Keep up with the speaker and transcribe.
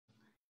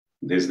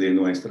desde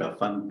nuestra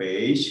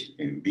fanpage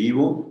en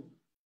vivo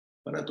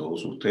para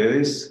todos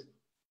ustedes.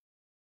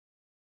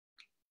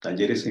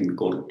 Talleres en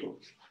corto.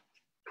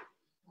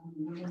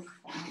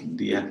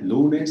 Días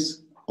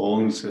lunes,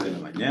 11 de la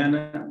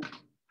mañana.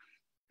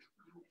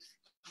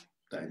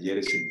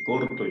 Talleres en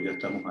corto, ya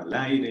estamos al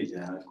aire,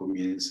 ya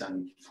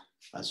comienzan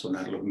a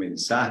sonar los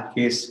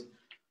mensajes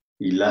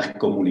y las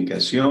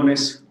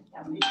comunicaciones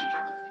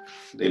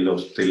de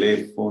los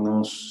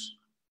teléfonos.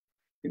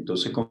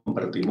 Entonces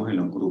compartimos en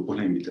los grupos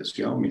la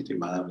invitación, mi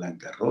estimada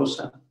Blanca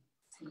Rosa,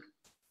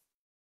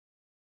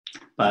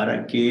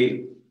 para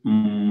que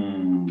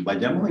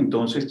vayamos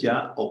entonces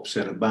ya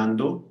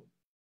observando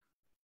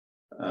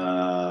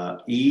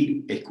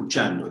y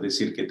escuchando, es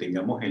decir, que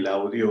tengamos el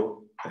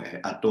audio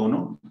a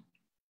tono,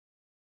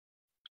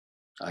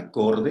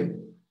 acorde.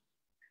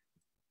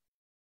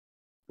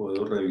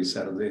 Puedo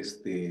revisar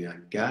desde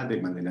acá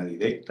de manera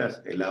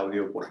directa el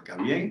audio por acá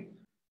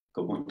bien.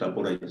 ¿Cómo está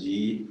por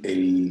allí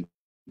el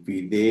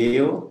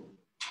video?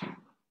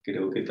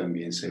 Creo que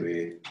también se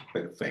ve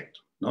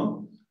perfecto,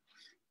 ¿no?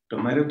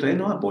 Entonces, ustedes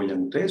nos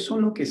apoyan. Ustedes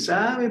son los que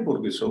saben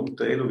porque son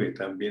ustedes los que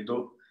están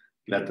viendo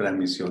la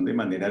transmisión de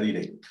manera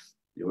directa.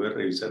 Yo voy a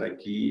revisar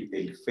aquí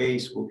el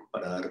Facebook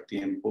para dar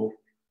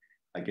tiempo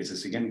a que se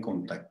sigan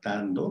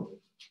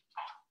contactando,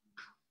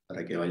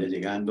 para que vaya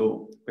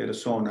llegando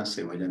personas,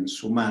 se vayan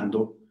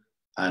sumando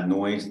a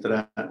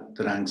nuestra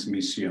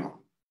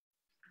transmisión.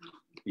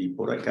 Y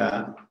por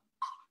acá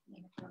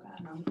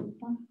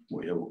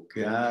voy a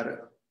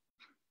buscar,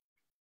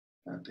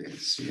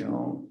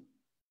 atención,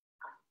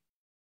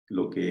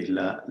 lo que es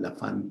la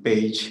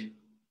fanpage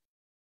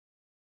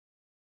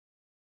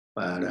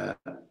para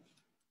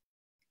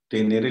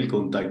tener el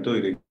contacto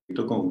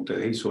directo con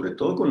ustedes y sobre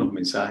todo con los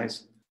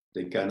mensajes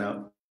de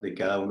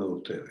cada uno de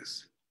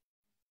ustedes.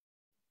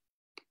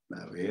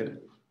 A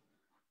ver,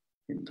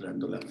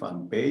 entrando a la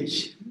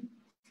fanpage,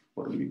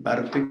 por mi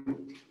parte,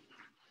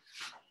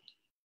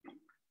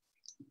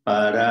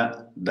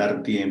 para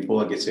dar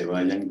tiempo a que se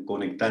vayan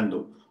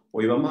conectando.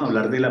 Hoy vamos a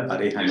hablar de la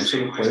pareja, no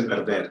se lo pueden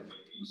perder.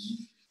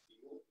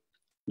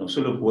 No se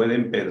lo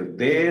pueden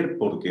perder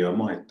porque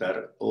vamos a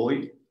estar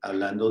hoy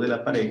hablando de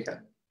la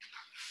pareja.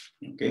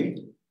 ¿Ok?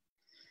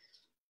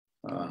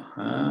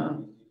 Ajá.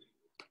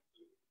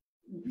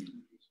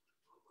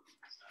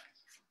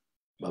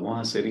 Vamos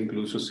a hacer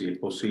incluso, si es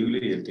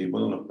posible y el tiempo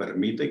nos lo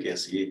permite, que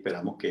así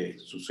esperamos que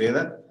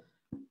suceda,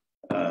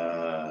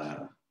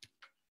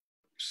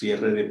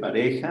 cierre de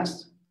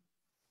parejas.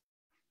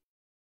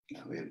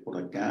 A ver, por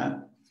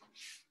acá,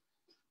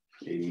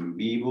 en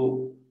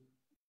vivo.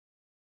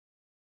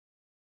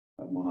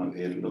 Vamos a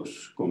ver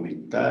los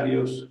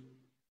comentarios.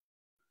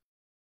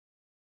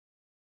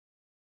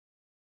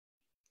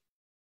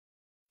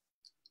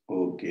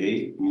 Ok,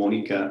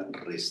 Mónica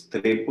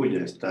Restrepo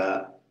ya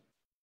está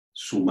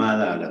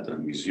sumada a la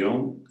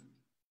transmisión.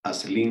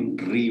 Aslin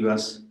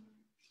Rivas.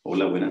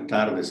 Hola, buenas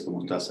tardes.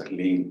 ¿Cómo estás,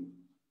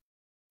 Aslin?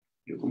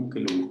 Yo como que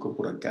lo busco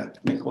por acá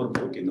mejor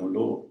porque no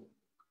lo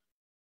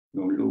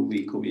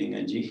ubico bien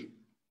allí,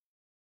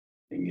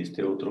 en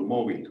este otro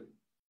móvil.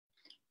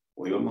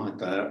 Hoy vamos a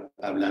estar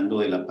hablando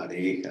de la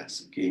pareja,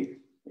 así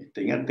que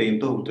estén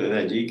atentos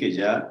ustedes allí que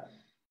ya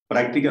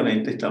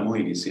prácticamente estamos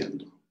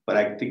iniciando.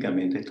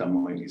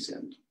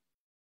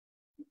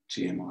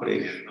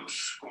 Siempre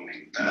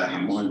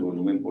bajamos el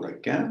volumen por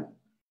acá.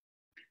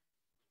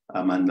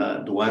 Amanda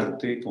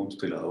Duarte,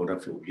 consteladora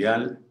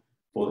fluvial,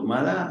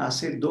 formada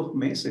hace 2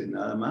 meses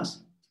nada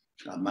más.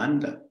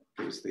 Amanda,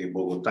 desde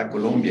Bogotá,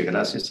 Colombia.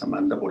 Gracias,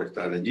 Amanda, por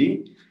estar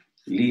allí.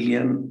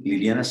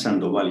 Liliana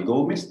Sandoval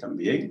Gómez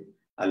también.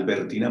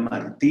 Albertina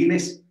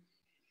Martínez.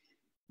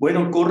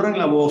 Bueno, corran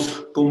la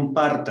voz,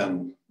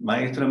 compartan.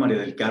 Maestra María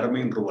del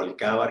Carmen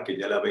Rubalcaba, que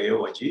ya la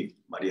veo allí.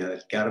 María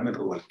del Carmen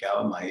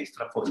Rubalcaba,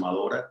 maestra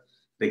formadora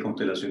de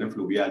constelaciones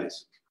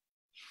fluviales.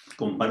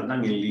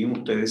 Compartan el link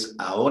ustedes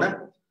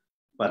ahora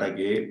para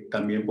que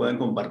también puedan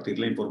compartir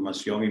la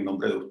información en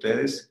nombre de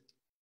ustedes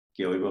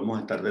que hoy vamos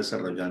a estar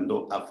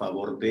desarrollando a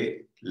favor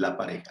de la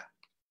pareja.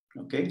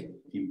 ¿Ok?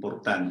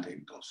 Importante,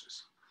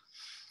 entonces.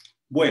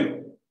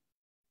 Bueno,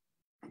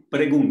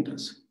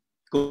 preguntas,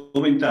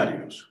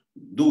 comentarios,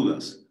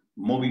 dudas,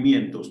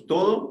 movimientos,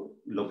 todo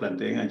lo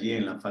planteen allí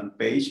en la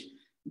fanpage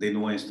de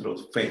nuestro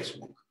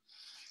Facebook.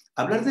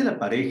 Hablar de la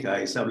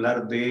pareja es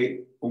hablar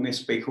de un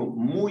espejo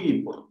muy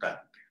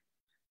importante.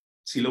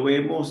 Si lo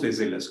vemos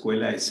desde la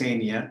escuela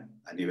esenia,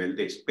 a nivel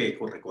de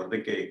espejo,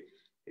 recuerde que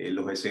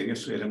los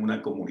esenios eran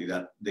una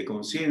comunidad de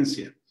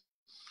conciencia.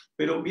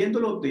 Pero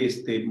viéndolo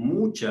desde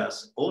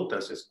muchas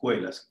otras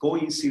escuelas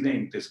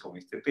coincidentes con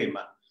este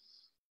tema,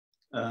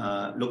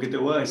 lo que te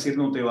voy a decir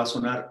no te va a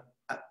sonar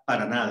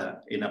para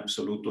nada en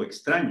absoluto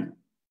extraño.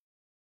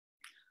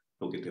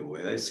 Lo que te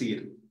voy a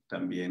decir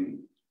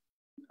también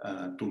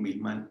tú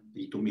misma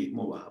y tú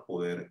mismo vas a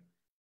poder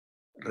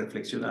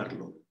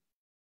reflexionarlo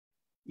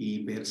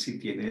y ver si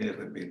tiene de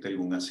repente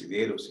algún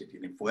asidero, si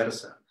tiene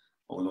fuerza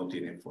o no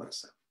tiene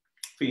fuerza.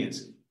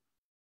 Fíjense,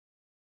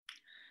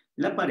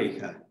 la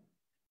pareja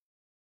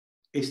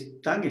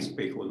es tan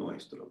espejo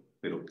nuestro,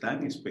 pero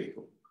tan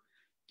espejo,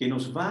 que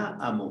nos va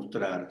a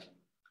mostrar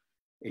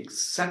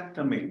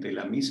exactamente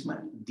la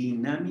misma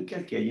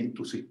dinámica que hay en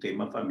tu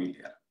sistema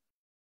familiar.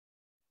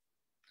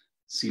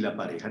 Si la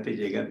pareja te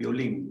llega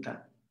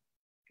violenta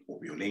o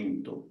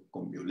violento,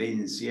 con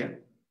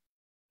violencia,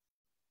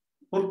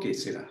 ¿por qué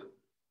será?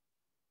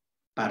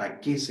 ¿Para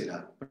qué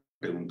será?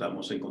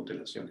 Preguntamos en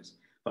constelaciones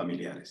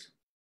familiares.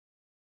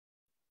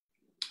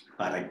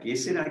 ¿Para qué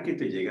será que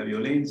te llega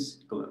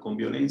violencia, con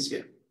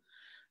violencia?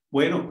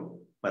 Bueno,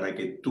 para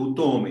que tú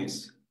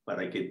tomes,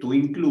 para que tú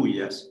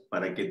incluyas,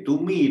 para que tú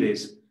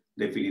mires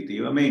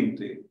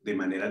definitivamente de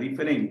manera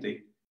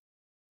diferente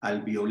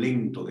al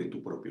violento de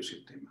tu propio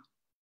sistema.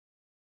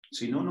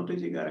 Si no, no te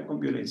llegara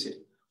con violencia.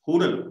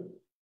 Júralo.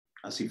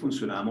 Así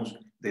funcionamos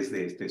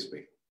desde este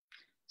espejo.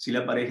 Si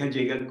la pareja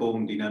llega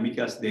con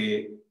dinámicas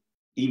de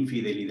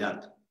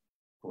infidelidad,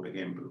 por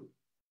ejemplo,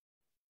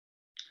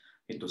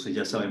 entonces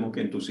ya sabemos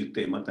que en tu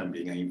sistema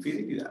también hay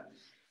infidelidad.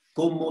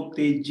 Como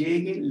te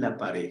llegue la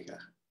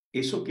pareja,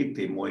 eso que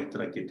te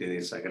muestra, que te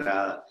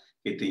desagrada,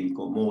 que te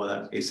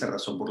incomoda, esa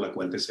razón por la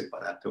cual te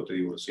separaste o te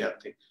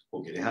divorciaste o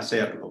quieres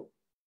hacerlo,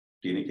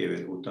 tiene que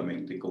ver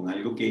justamente con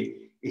algo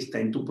que está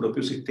en tu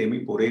propio sistema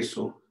y por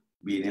eso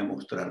viene a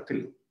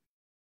mostrártelo.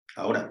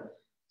 Ahora,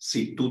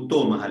 si tú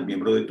tomas al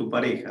miembro de tu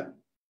pareja,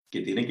 que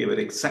tiene que ver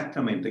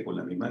exactamente con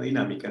la misma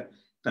dinámica,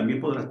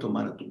 también podrás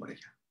tomar a tu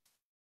pareja.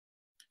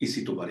 Y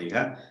si tu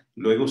pareja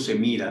luego se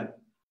mira,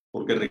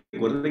 porque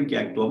recuerden que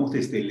actuamos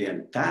desde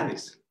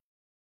lealtades,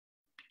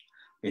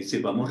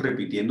 vamos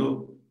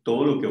repitiendo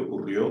todo lo que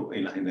ocurrió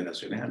en las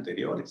generaciones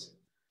anteriores.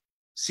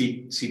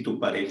 Si tu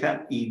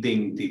pareja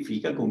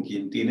identifica con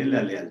quién tiene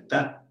la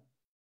lealtad,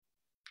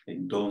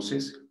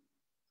 entonces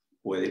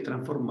puede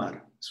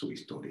transformar su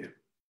historia,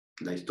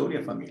 la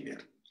historia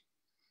familiar.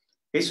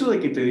 Eso de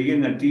que te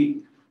digan a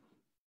ti,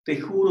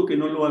 te juro que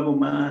no lo hago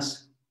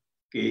más,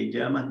 que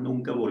ya más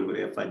nunca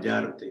volveré a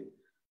fallarte,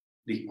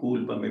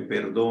 discúlpame,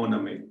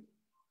 perdóname,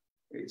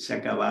 se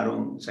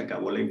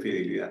acabó la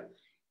infidelidad.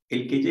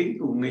 El que llegue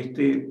con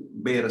este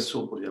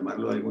verso, por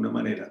llamarlo de alguna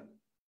manera,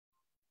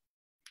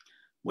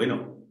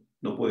 bueno,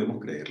 no podemos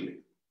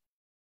creerle,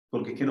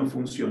 porque es que no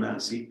funciona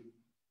así.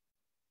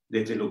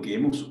 Desde lo que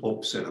hemos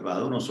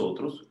observado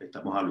nosotros,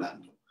 estamos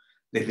hablando,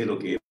 desde lo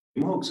que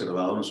hemos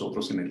observado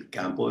nosotros en el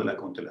campo de las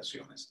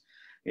constelaciones,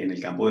 en el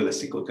campo de la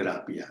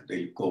psicoterapia,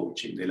 del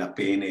coaching, de la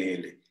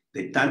PNL,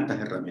 de tantas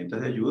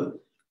herramientas de ayuda,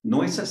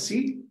 no es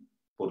así,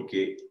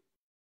 porque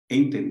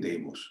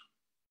entendemos,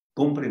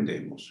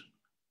 comprendemos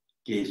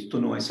que esto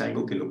no es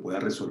algo que lo pueda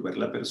resolver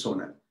la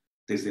persona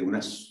desde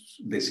una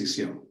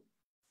decisión,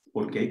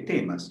 porque hay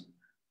temas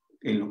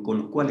con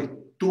los cuales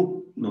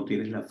tú no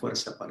tienes la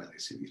fuerza para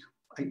decidir.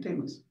 Hay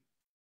temas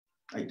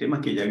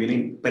que ya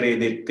vienen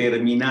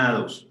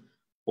predeterminados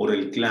por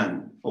el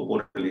clan o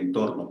por el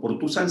entorno, por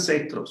tus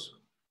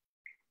ancestros.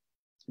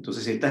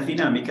 Entonces, estas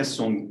dinámicas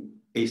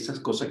son esas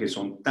cosas que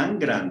son tan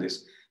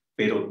grandes,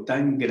 pero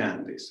tan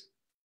grandes,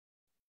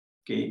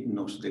 que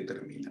nos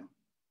determinan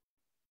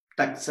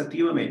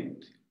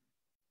taxativamente,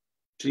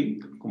 ¿sí?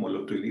 Como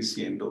lo estoy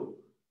diciendo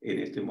en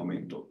este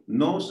momento,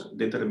 nos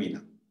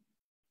determinan.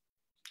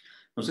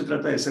 No se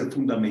trata de ser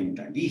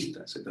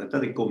fundamentalista, se trata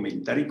de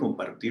comentar y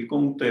compartir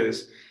con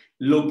ustedes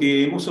lo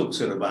que hemos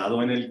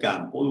observado en el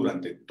campo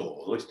durante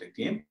todo este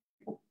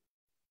tiempo.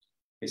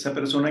 Esa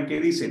persona que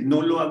dice,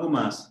 no lo hago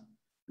más,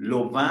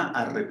 lo va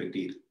a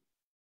repetir,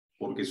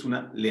 porque es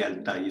una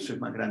lealtad y eso es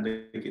más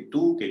grande que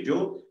tú, que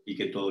yo y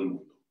que todo el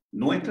mundo.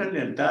 Nuestras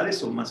lealtades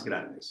son más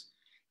grandes.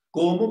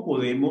 ¿Cómo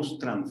podemos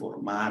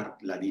transformar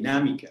la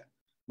dinámica?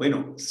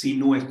 Bueno, si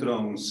nuestro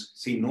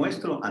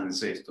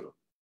ancestro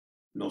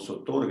nos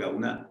otorga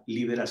una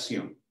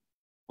liberación,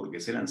 porque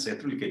es el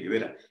ancestro el que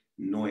libera,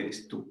 no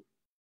eres tú.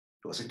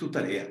 Tú haces tu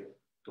tarea,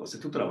 tú haces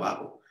tu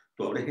trabajo,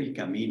 tú abres el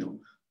camino,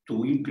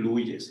 tú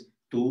incluyes,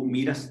 tú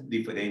miras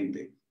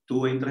diferente,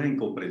 tú entras en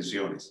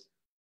comprensiones,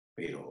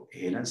 pero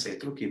es el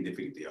ancestro quien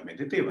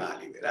definitivamente te va a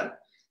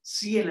liberar.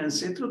 Si el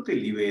ancestro te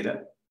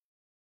libera,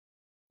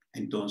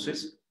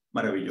 entonces,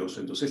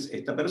 maravilloso. Entonces,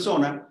 esta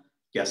persona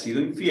que ha sido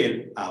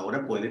infiel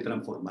ahora puede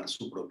transformar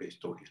su propia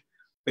historia.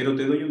 Pero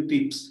te doy un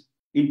tips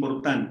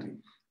importante.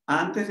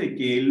 Antes de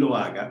que él lo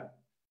haga,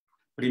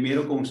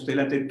 primero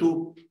constélate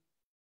tú,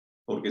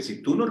 porque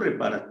si tú no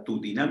reparas tu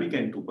dinámica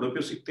en tu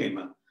propio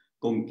sistema,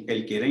 con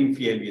el que era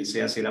infiel, bien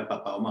sea si era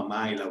papá o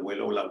mamá, el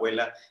abuelo o la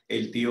abuela,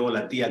 el tío o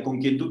la tía, con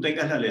quien tú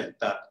tengas la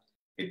lealtad,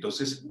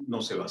 entonces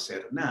no se va a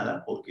hacer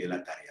nada, porque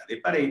la tarea de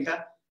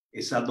pareja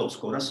es a dos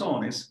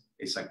corazones,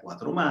 es a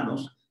cuatro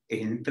manos,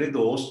 es entre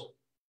dos,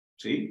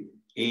 ¿sí?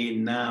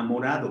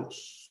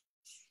 Enamorados.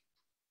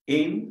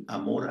 En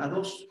amor a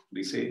dos,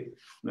 dice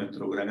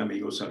nuestro gran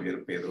amigo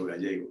Xavier Pedro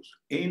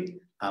Gallegos.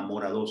 En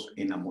amor a dos,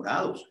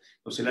 enamorados.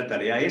 Entonces la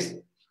tarea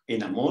es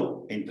en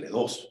amor entre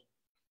dos.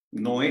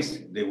 No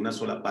es de una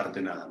sola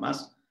parte nada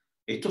más.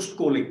 Estos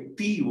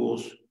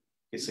colectivos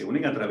que se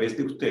unen a través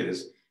de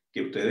ustedes,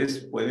 que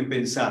ustedes pueden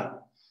pensar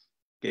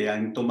que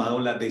han tomado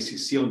la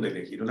decisión de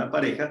elegir una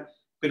pareja,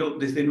 pero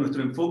desde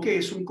nuestro enfoque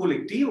es un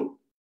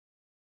colectivo.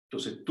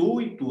 Entonces tú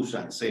y tus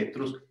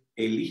ancestros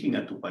eligen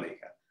a tu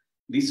pareja.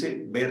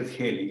 Dice Bert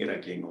Hellinger, a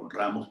quien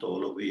honramos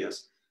todos los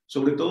días,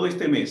 sobre todo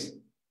este mes,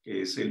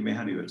 que es el mes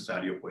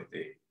aniversario pues,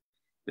 de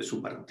su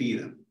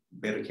partida.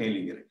 Bert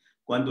Hellinger: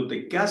 cuando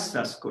te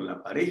casas con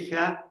la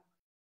pareja,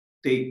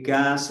 te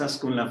casas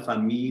con la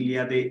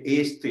familia de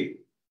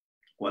este.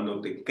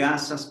 Cuando te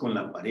casas con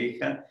la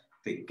pareja,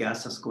 te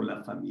casas con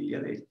la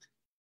familia de este.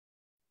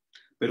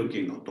 Pero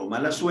quien no toma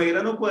a la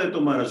suegra no puede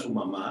tomar a su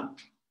mamá.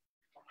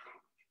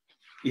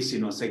 Y si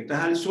no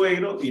aceptas al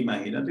suegro,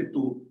 imagínate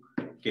tú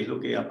qué es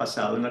lo que ha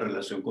pasado en la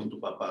relación con tu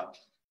papá.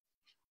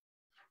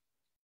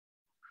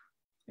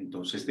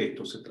 Entonces, de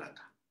esto se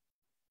trata.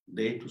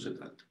 De esto se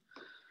trata.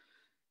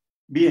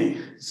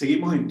 Bien,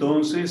 seguimos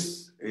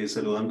entonces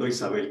saludando a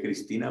Isabel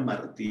Cristina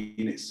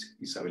Martínez.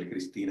 Isabel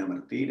Cristina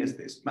Martínez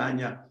de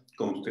España,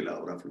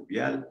 consteladora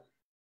fluvial.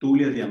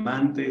 Tulia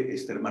Diamante,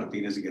 Esther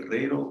Martínez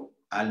Guerrero,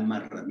 Alma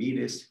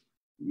Ramírez,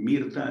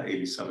 Mirta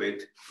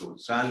Elizabeth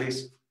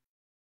González,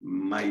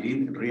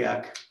 Mayrin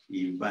Riac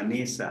y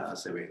Vanessa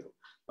Acevedo.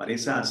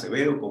 Vanessa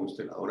Acevedo,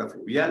 consteladora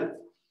fluvial,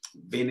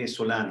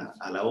 venezolana,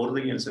 a la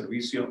orden y al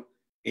servicio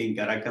en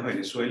Caracas,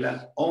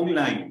 Venezuela,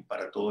 online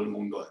para todo el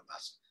mundo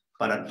además,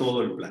 para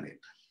todo el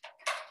planeta.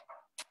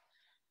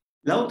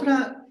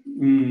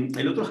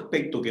 El otro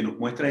aspecto que nos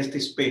muestra este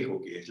espejo,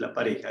 que es la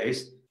pareja,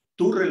 es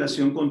tu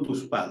relación con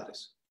tus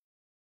padres.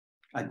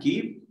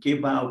 Aquí, ¿qué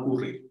va a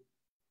ocurrir?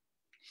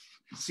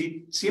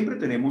 Si siempre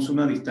tenemos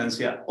una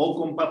distancia o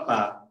con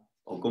papá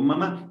o con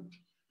mamá,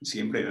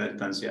 siempre hay una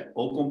distancia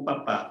o con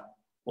papá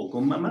o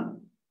con mamá,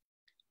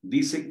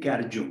 dice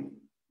Carl Jung.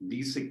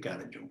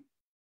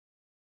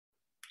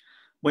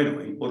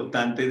 Bueno, es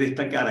importante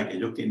destacar a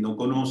aquellos que no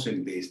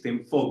conocen de este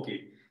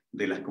enfoque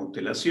de las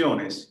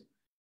constelaciones,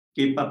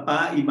 que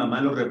papá y mamá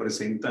lo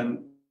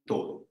representan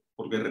todo,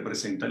 porque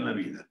representan la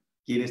vida.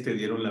 ¿Quiénes te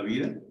dieron la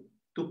vida?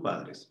 Tus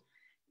padres.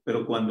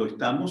 Pero cuando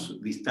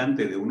estamos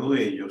distantes de uno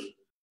de ellos,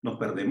 nos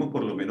perdemos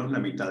por lo menos la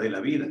mitad de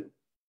la vida.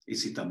 Y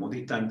si estamos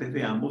distantes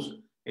de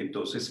ambos,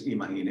 entonces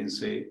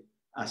imagínense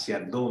hacia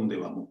dónde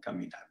vamos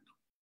caminando.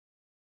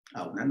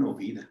 A una no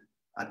vida,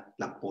 a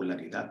la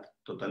polaridad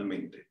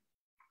totalmente.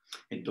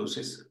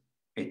 Entonces,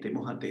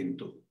 estemos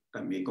atentos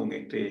también con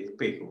este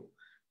espejo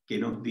que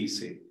nos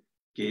dice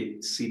que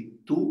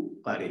si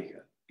tu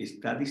pareja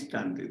está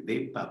distante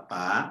de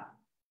papá,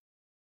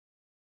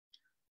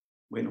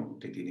 bueno,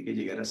 te tiene que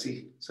llegar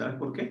así. ¿Sabes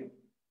por qué?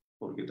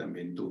 Porque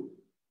también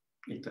tú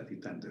estás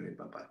distante de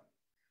papá.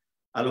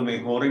 A lo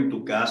mejor en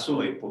tu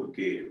caso es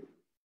porque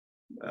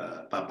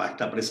papá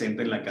está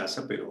presente en la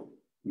casa, pero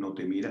no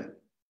te mira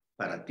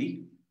para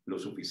ti lo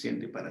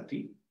suficiente, para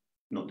ti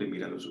no te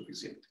mira lo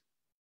suficiente.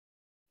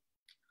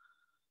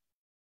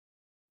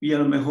 Y a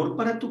lo mejor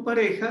para tu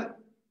pareja,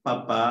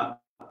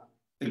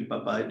 el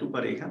papá de tu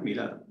pareja,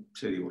 mira,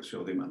 se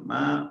divorció de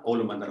mamá, o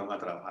lo mandaron a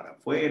trabajar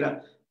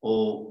afuera,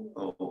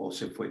 o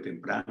se fue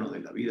temprano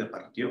de la vida,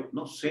 partió,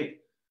 no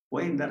sé.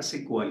 Pueden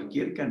darse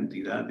cualquier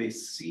cantidad de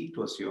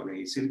situaciones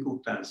y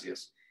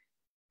circunstancias,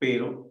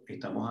 pero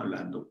estamos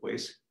hablando,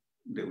 pues,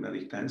 de una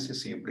distancia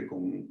siempre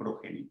con un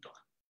progenitor,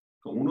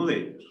 con uno de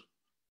ellos.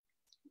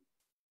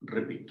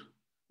 Repito,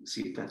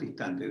 si estás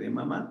distante de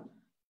mamá,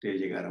 te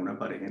llegará una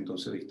pareja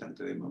entonces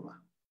distante de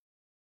mamá.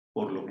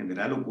 Por lo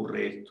general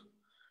ocurre esto.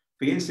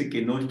 Fíjense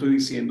que no estoy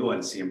diciendo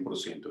al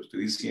 100%,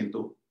 estoy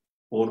diciendo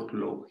por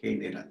lo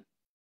general.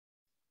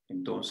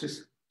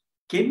 Entonces,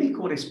 ¿qué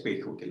mejor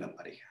espejo que la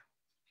pareja?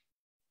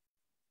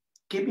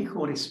 ¿Qué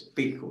mejor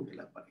espejo que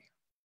la pareja?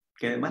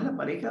 Que además la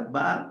pareja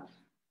va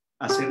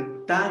a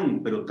ser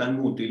tan, pero tan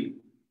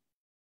útil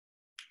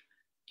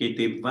que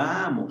te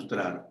va a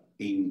mostrar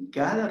en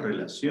cada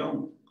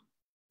relación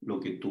lo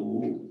que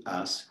tú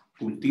has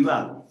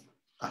cultivado,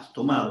 has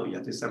tomado y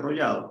has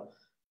desarrollado,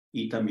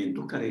 y también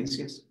tus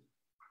carencias.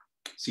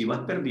 Si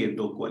vas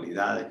perdiendo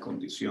cualidades,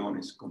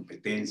 condiciones,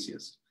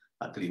 competencias,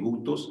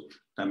 atributos,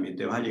 también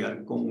te vas a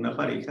llegar con una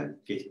pareja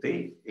que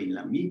esté en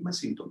la misma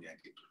sintonía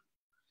que tú.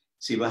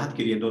 Si vas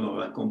adquiriendo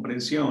nuevas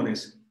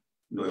comprensiones,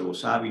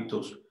 nuevos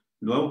hábitos,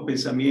 nuevos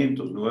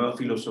pensamientos, nueva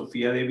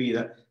filosofía de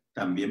vida,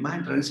 también vas a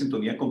entrar en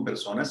sintonía con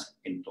personas,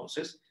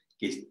 entonces,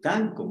 que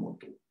están como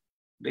tú.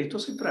 De esto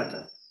se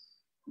trata.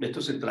 De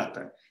esto se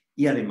trata.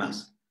 Y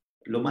además,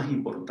 lo más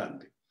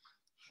importante,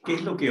 ¿qué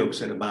es lo que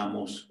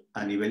observamos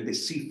a nivel de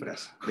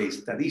cifras, de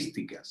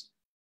estadísticas?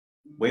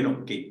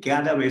 Bueno, que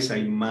cada vez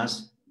hay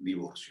más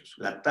divorcios.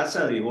 La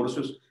tasa de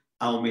divorcios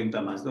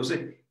aumenta más.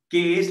 Entonces,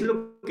 ¿qué es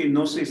lo que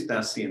no se está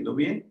haciendo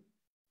bien?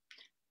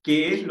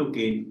 ¿Qué es lo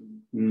que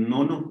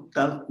no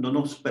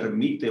nos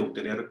permite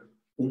obtener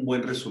un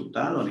buen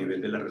resultado a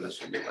nivel de la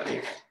relación de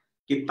pareja?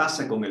 ¿Qué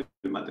pasa con el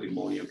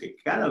matrimonio? Que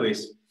cada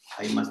vez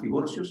hay más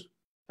divorcios.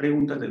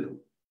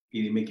 Pregúntatelo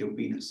y dime qué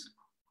opinas.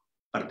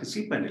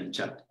 Participa en el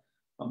chat.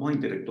 Vamos a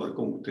interactuar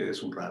con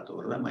ustedes un rato,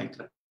 ¿verdad,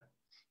 maestra?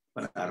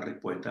 Para dar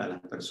respuesta a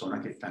las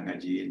personas que están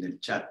allí en el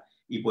chat.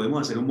 Y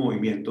podemos hacer un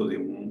movimiento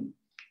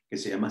que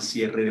se llama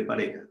cierre de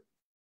pareja.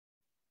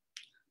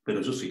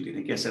 Pero eso sí,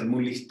 tienes que hacerme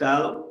un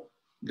listado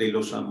de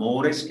los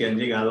amores que han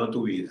llegado a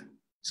tu vida,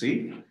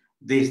 ¿sí?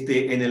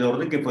 Desde en el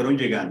orden que fueron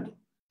llegando.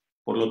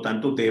 Por lo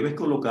tanto, debes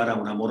colocar a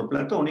un amor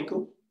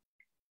platónico,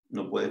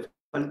 No puede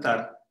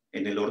faltar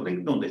en el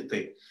orden donde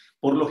esté.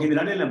 Por lo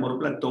general, el amor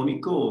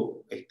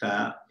platónico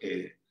está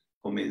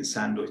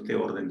comenzando este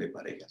orden de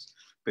parejas,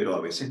 pero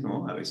a veces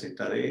no, a veces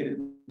está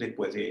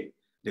después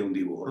de un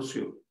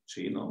divorcio,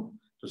 ¿sí? ¿No?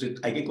 Entonces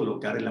hay que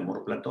colocar el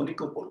amor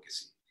platónico porque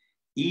sí.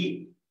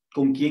 ¿Y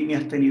con quién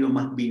has tenido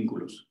más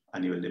vínculos a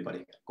nivel de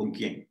pareja? ¿Con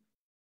quién?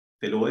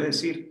 Te lo voy a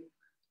decir.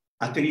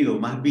 Has tenido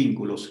más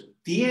vínculos,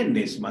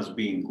 tienes más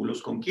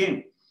vínculos. ¿Con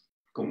quién?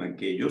 Con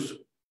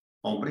aquellos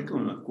hombres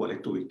con los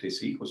cuales tuviste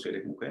hijos, si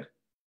eres mujer.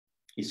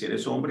 Y si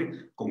eres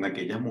hombre, con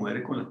aquellas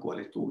mujeres con las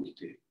cuales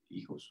tuviste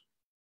hijos.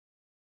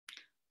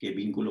 ¿Qué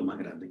vínculo más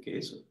grande que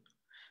eso?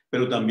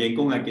 Pero también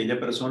con aquella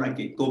persona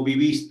que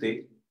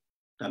conviviste,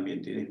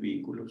 también tienes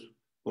vínculos,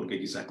 porque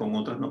quizás con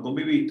otras no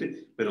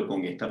conviviste, pero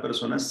con esta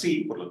persona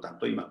sí, por lo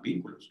tanto hay más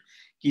vínculos.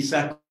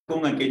 Quizás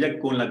con aquella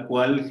con la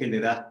cual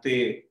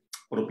generaste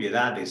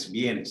propiedades,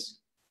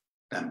 bienes,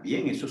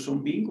 también esos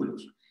son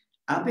vínculos.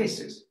 A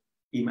veces,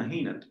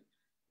 imagínate,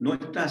 no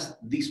estás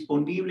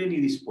disponible ni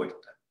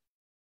dispuesta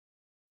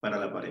para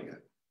la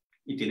pareja.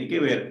 Y tiene que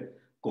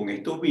ver con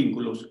estos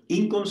vínculos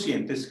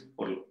inconscientes,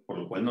 por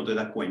lo cual no te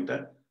das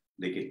cuenta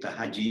de que estás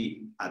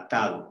allí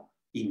atado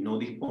y no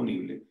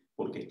disponible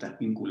porque estás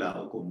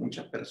vinculado con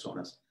muchas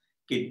personas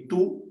que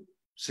tú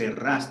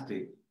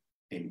cerraste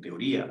en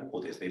teoría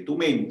o desde tu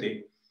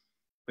mente,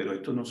 pero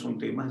estos no son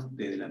temas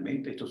desde la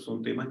mente, estos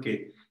son temas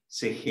que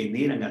se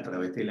generan a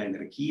través de la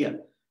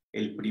energía.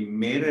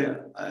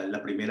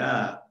 La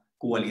primera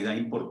cualidad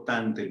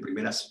importante, el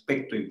primer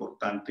aspecto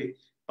importante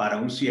para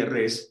un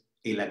cierre es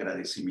el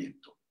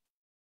agradecimiento.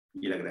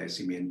 Y el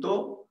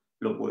agradecimiento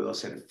lo puedo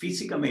hacer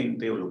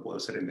físicamente o lo puedo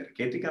hacer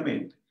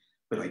energéticamente,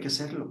 pero hay que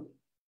hacerlo.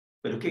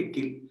 Pero es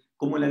que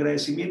como el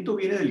agradecimiento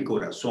viene del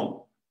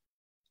corazón,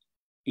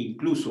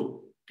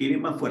 incluso tiene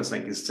más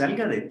fuerza que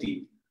salga de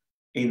ti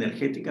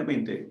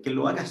energéticamente, que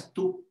lo hagas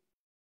tú.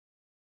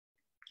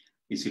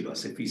 Y si lo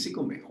hace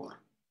físico,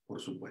 mejor, por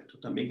supuesto,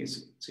 también que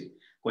sí, sí.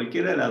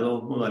 Cualquiera de las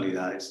dos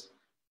modalidades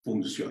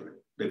funciona,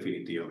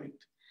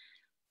 definitivamente.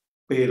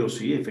 Pero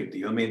sí,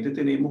 efectivamente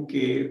tenemos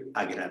que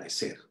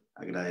agradecer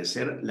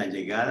la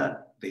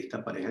llegada de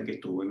esta pareja que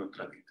estuvo en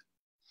nuestra vida.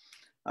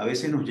 A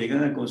veces nos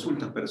llegan a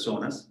consultas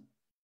personas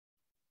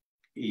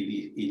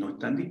y no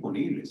están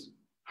disponibles.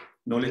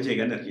 No les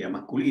llega energía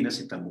masculina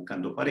si están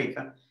buscando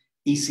pareja.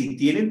 Y si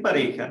tienen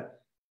pareja,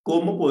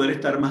 ¿cómo poder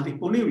estar más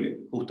disponible?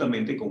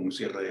 Justamente con un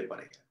cierre de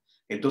pareja.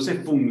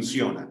 Entonces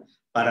funciona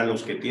para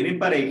los que tienen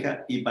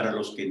pareja y para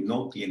los que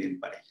no tienen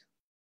pareja.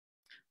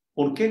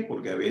 ¿Por qué?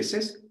 Porque a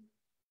veces,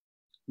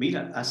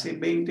 mira, hace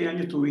 20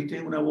 años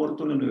tuviste un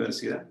aborto en la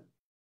universidad.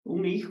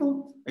 Un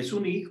hijo, es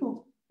un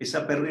hijo.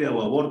 Esa pérdida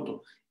o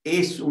aborto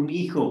es un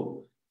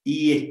hijo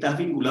y estás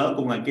vinculado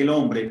con aquel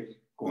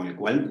hombre con el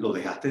cual lo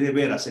dejaste de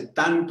ver hace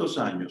tantos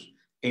años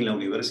en la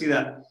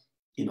universidad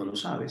y no lo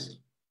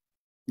sabes.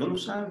 No lo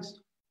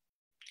sabes.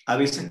 A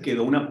veces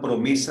quedó una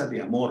promesa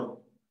de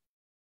amor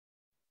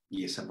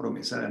y esa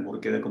promesa de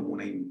amor queda como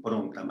una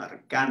impronta,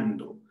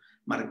 marcando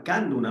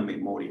una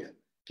memoria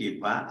que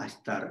va a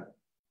estar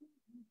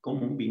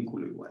como un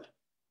vínculo igual.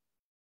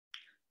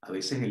 A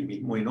veces el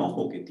mismo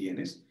enojo que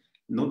tienes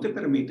no te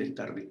permite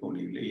estar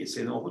disponible y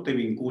ese enojo te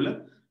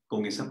vincula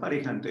con esa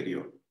pareja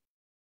anterior.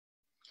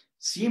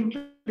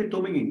 Siempre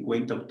tomen en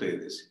cuenta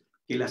ustedes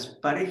que las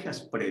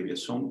parejas previas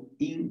son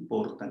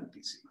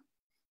importantísimas.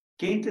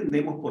 ¿Qué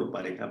entendemos por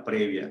pareja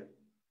previa?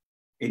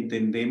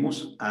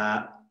 Entendemos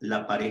a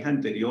la pareja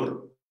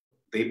anterior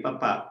de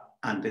papá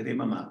antes de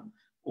mamá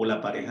o la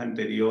pareja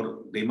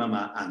anterior de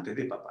mamá antes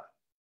de papá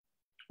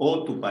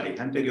o tu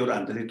pareja anterior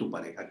antes de tu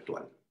pareja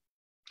actual.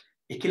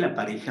 Es que la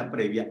pareja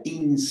previa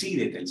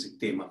incide en el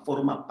sistema,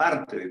 forma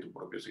parte de tu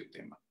propio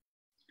sistema.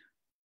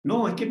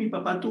 No, es que mi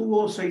papá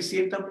tuvo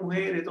 600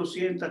 mujeres,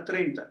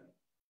 230.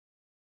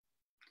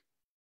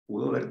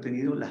 Pudo haber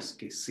tenido las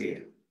que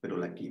sea, pero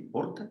la que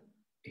importa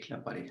es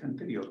la pareja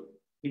anterior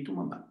y tu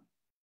mamá.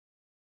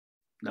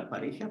 La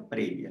pareja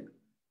previa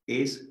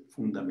es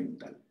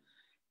fundamental.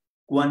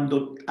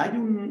 Cuando hay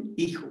un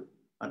hijo,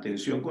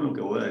 atención con lo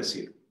que voy a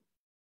decir,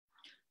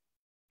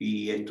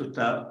 y esto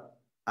está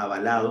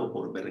avalado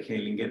por Bert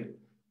Hellinger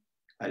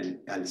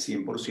al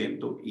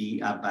 100%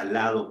 y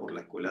avalado por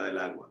la Escuela del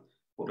Agua,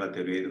 por la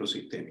teoría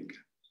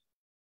hidrosistémica.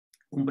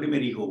 Un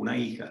primer hijo, una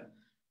hija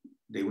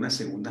de unas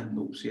segundas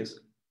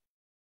nupcias,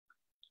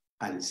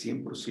 al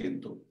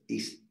 100%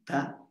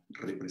 está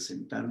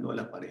representando a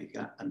la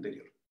pareja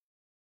anterior.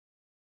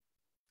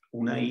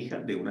 Una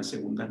hija de unas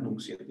segundas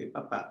nupcias de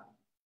papá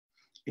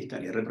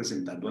estaría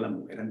representando a la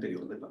mujer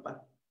anterior de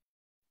papá.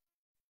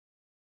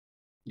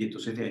 Y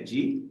entonces de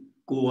allí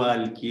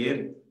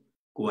cualquier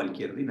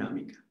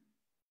dinámica,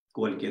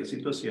 cualquier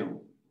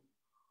situación.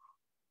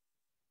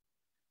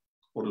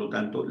 Por lo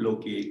tanto, lo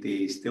que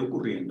te esté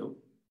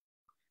ocurriendo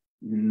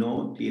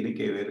no tiene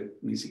que ver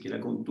ni siquiera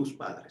con tus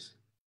padres.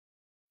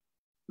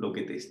 Lo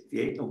que te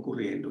esté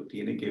ocurriendo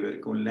tiene que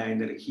ver con la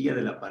energía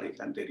de la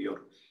pareja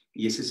anterior.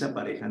 Y es esa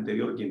pareja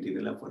anterior quien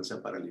tiene la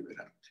fuerza para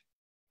liberarte.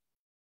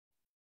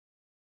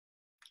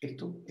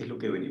 Esto es lo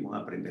que venimos a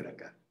aprender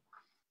acá.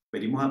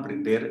 Venimos a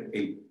aprender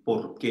el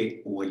por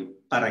qué o el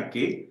para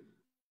qué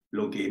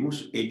lo que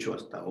hemos hecho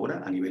hasta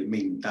ahora a nivel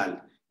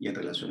mental y en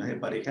relaciones de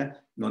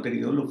pareja no ha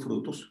tenido los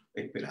frutos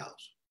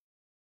esperados.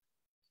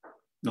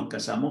 Nos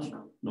casamos,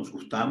 nos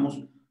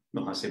gustamos,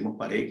 nos hacemos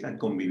pareja,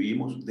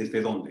 convivimos.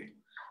 ¿Desde dónde?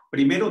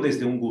 Primero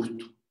desde un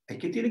gusto. Es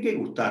que tiene que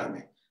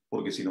gustarme,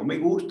 porque si no me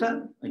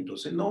gusta,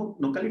 entonces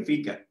no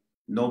califica,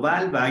 no va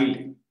al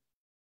baile.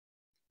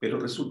 Pero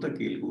resulta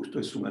que el gusto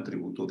es un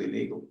atributo del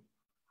ego,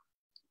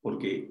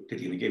 porque te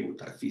tiene que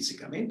gustar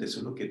físicamente, eso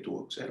es lo que tú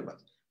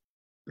observas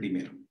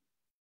primero.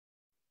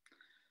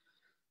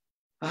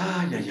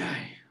 Ay, ay,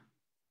 ay.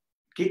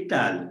 ¿Qué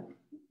tal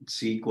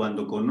si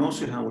cuando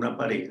conoces a una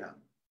pareja,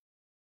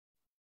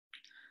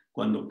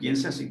 cuando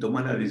piensas y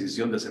tomas la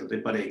decisión de hacerte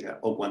pareja,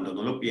 o cuando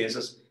no lo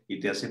piensas y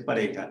te haces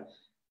pareja,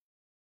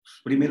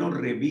 primero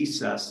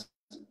revisas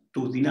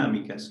tus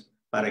dinámicas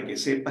para que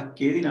sepas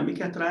qué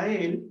dinámicas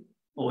trae él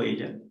o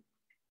ella?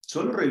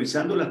 Solo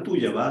revisando las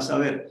tuyas vas a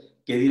saber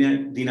qué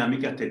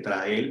dinámicas te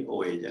trae él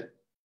o ella.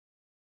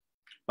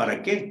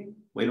 ¿Para qué?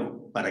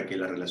 Bueno, para que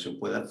la relación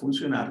pueda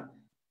funcionar,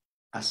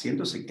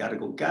 haciéndose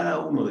cargo cada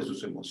uno de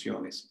sus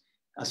emociones,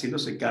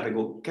 haciéndose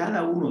cargo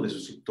cada uno de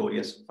sus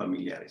historias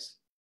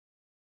familiares,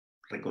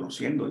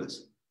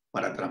 reconociéndolas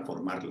para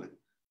transformarlas.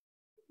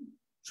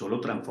 Solo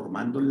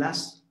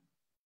transformándolas,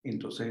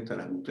 entonces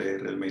estarán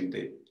ustedes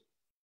realmente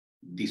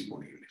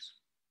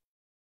disponibles.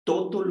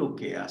 Todo lo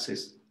que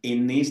haces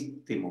en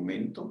este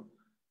momento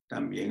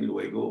también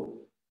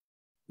luego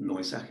no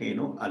es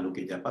ajeno a lo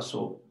que ya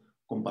pasó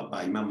con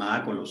papá y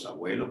mamá, con los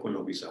abuelos, con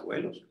los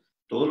bisabuelos.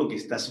 Todo lo que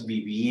estás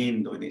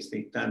viviendo en este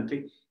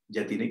instante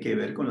ya tiene que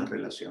ver con las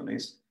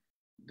relaciones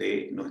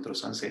de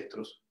nuestros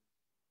ancestros.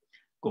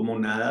 Como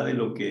nada de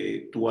lo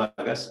que tú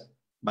hagas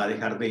va a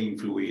dejar de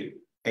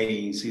influir e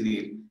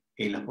incidir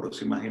en las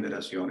próximas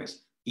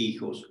generaciones,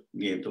 hijos,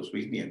 nietos,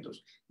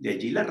 bisnietos. De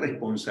allí la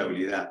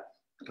responsabilidad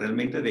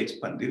realmente de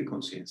expandir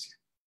conciencia.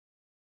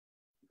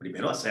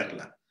 Primero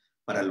hacerla,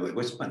 para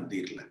luego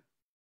expandirla.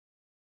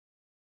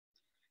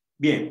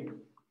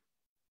 Bien,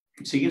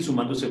 siguen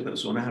sumándose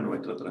personas a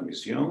nuestra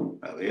transmisión.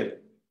 A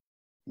ver,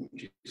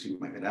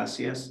 muchísimas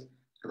gracias.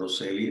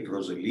 Roseli.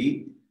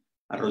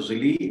 A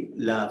Roseli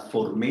la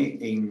formé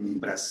en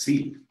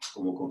Brasil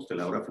como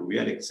consteladora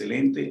fluvial,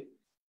 excelente,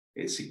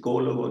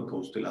 psicólogo,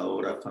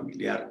 consteladora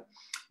familiar.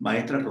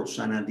 Maestra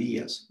Rosana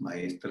Díaz,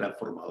 maestra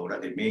formadora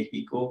de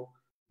México.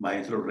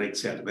 Maestro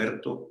Rexe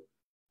Alberto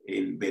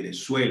en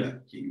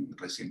Venezuela, quien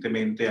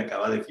recientemente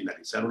acaba de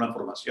finalizar una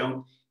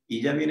formación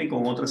y ya viene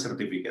con otra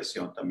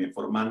certificación, también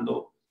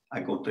formando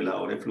a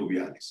consteladores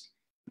fluviales.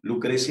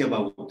 Lucrecia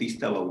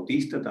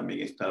Bautista también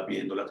está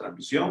viendo la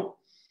transmisión.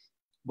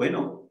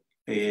 Bueno,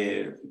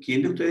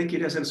 ¿quién de ustedes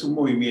quiere hacerse un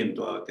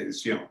movimiento?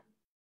 Atención,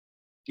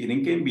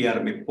 tienen que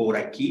enviarme por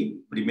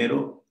aquí,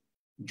 primero,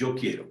 yo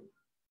quiero,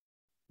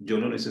 yo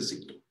lo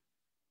necesito,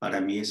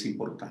 para mí es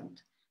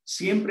importante,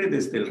 siempre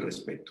desde el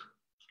respeto,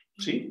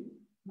 ¿sí?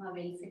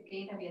 Mabel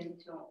Sequeira había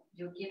dicho,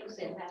 yo quiero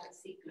cerrar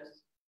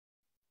ciclos.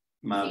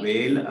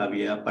 Mabel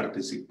había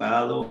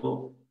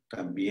participado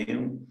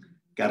también.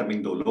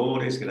 Carmen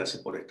Dolores,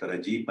 gracias por estar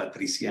allí.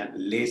 Patricia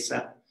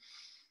Leza,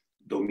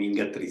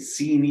 Dominga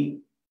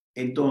Tricini.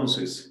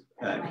 Entonces,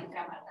 la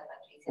maestra Marta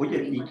Patricia.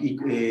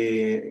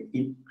 Oye,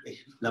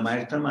 la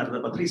maestra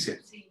Marta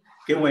Patricia. Sí.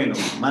 Qué bueno,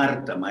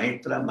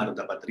 maestra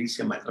Marta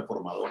Patricia, maestra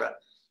formadora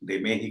de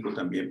México,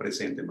 también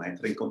presente,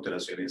 maestra en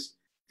constelaciones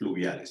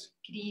fluviales.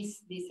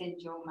 Cris, dice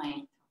yo,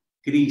 maestro.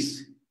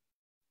 Cris.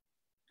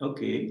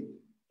 Ok.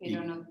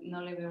 Pero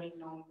no le veo el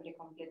nombre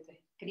completo.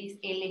 Cris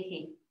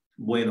LG.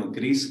 Bueno,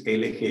 Cris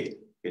LG,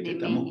 que te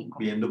estamos México.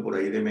 viendo por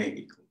ahí de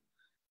México.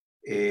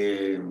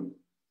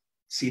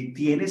 Si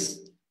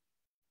tienes,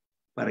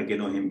 para que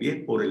nos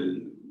envíes por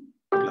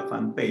la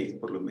fanpage,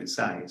 por los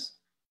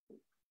mensajes,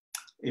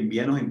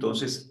 envíanos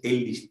entonces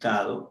el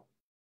listado,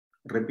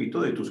 repito,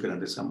 de tus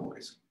grandes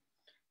amores.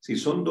 Si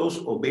son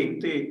 2 o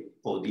 20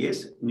 o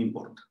 10, no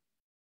importa.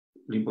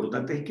 Lo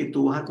importante es que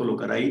tú vas a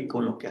colocar ahí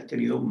con los que has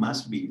tenido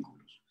más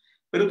vínculos.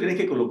 Pero tienes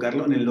que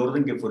colocarlo en el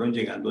orden que fueron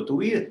llegando a tu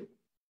vida.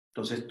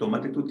 Entonces,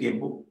 tómate tu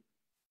tiempo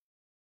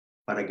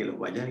para que los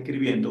vayas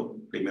escribiendo,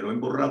 primero en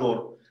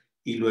borrador,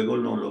 y luego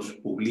nos los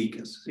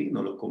publicas, ¿sí?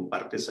 Nos los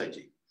compartes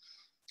allí.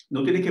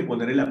 No tienes que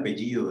poner el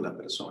apellido de la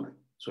persona.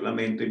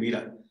 Solamente,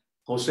 mira,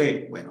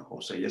 José. Bueno,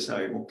 José ya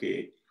sabemos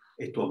que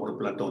es tu amor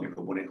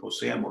platónico. Pones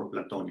José, amor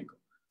platónico.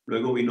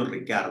 Luego vino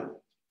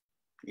Ricardo.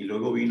 Y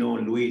luego vino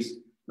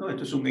Luis. No,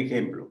 esto es un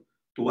ejemplo.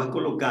 Tú vas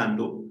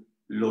colocando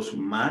los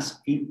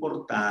más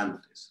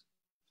importantes.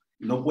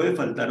 No puede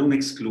faltar un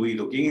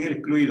excluido. ¿Quién es el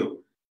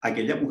excluido?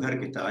 Aquella mujer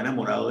que estaba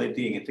enamorado de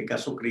ti, en este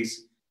caso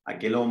Cris,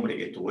 aquel hombre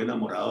que estuvo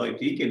enamorado de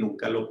ti, que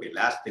nunca lo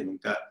pelaste,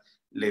 nunca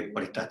le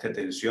prestaste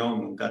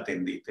atención, nunca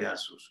atendiste a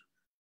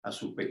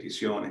sus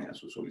peticiones, a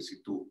su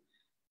solicitud.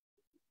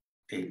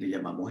 Le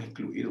llamamos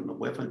excluido. No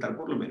puede faltar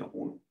por lo menos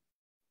uno.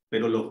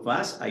 Pero los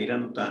vas a ir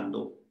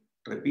anotando,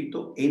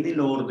 repito, en el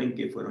orden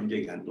que fueron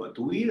llegando a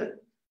tu vida.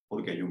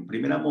 Porque hay un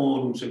primer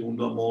amor, un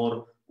segundo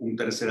amor, un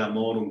tercer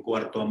amor, un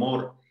cuarto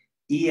amor.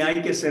 Y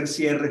hay que hacer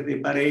cierres de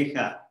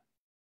pareja.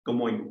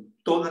 como en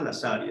todas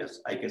las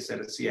áreas, hay que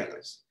hacer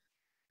cierres,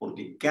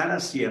 porque cada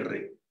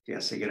cierre te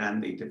hace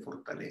grande y te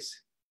fortalece.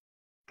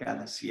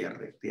 Cada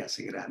cierre te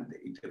hace grande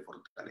y te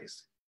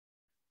fortalece.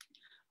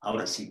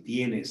 Ahora, si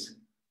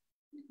tienes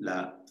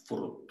la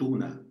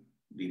fortuna,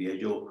 diría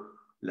yo,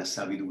 la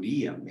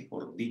sabiduría,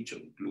 mejor dicho,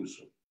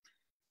 incluso,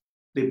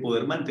 de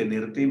poder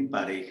mantenerte en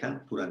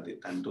pareja durante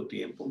tanto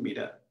tiempo,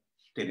 mira,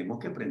 tenemos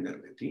que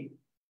aprender de ti.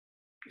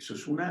 Eso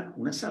es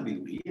una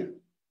sabiduría.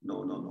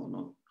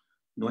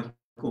 No es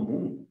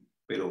común,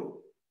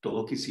 pero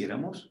todos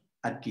quisiéramos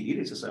adquirir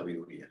esa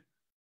sabiduría.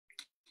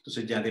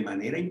 Entonces ya de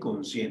manera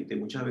inconsciente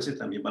muchas veces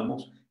también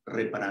vamos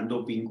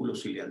reparando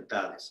vínculos y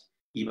lealtades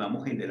y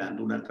vamos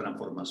generando una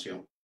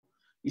transformación.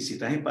 Y si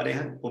estás en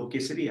pareja, ¿por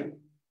qué sería?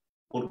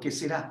 ¿Por qué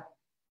será?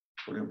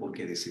 Bueno,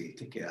 porque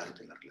decidiste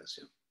quedarte en la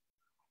relación.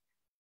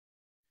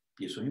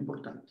 Y eso es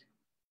importante.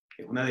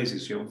 Es una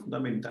decisión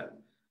fundamental.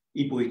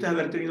 Y pudiste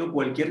haber tenido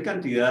cualquier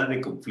cantidad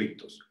de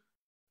conflictos,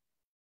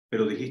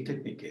 pero dijiste,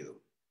 me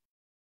quedo.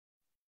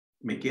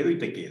 Me quedo y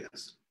te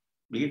quedas.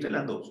 Dijiste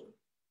las dos.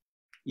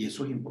 Y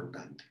eso es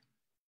importante.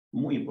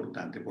 Muy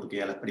importante,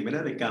 porque a las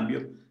primeras de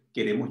cambio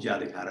queremos ya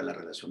dejar a la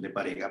relación de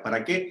pareja.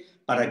 ¿Para qué?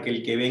 Para que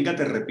el que venga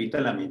te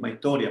repita la misma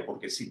historia,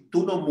 porque si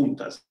tú no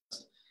mutas,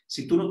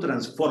 si tú no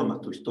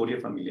transformas tu historia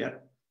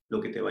familiar, lo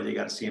que te va a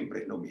llegar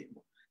siempre es lo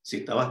mismo. Si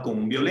estabas con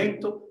un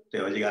violento, te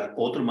va a llegar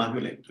otro más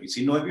violento. Y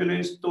si no es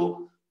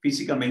violento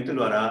físicamente,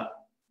 lo hará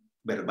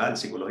verbal,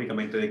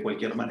 psicológicamente, de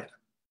cualquier manera.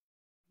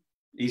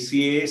 Y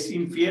si es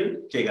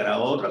infiel, llegará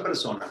otra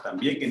persona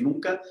también que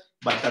nunca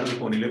va a estar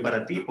disponible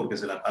para ti porque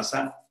se la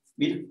pasa,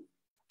 mira,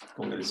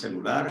 con el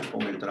celular,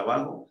 con el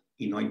trabajo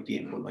y no hay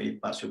tiempo, no hay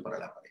espacio para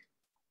la pareja.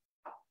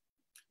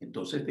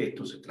 Entonces de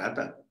esto se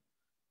trata.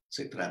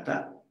 Se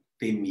trata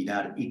de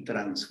mirar y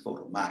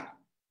transformar.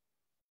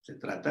 Se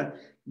trata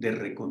de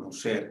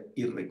reconocer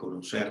y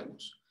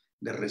reconocernos,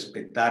 de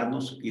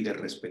respetarnos y de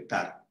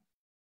respetar.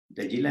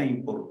 De allí la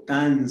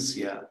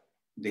importancia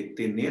de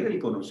tener el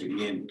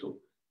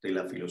conocimiento de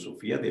la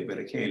filosofía de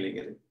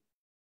Bergelinger,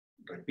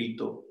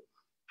 repito,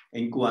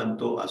 en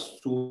cuanto a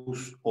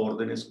sus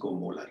órdenes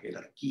como la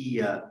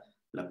jerarquía,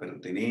 la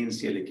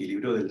pertenencia, el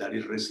equilibrio del dar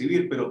y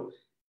recibir, pero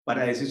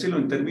para decírselo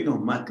en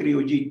términos más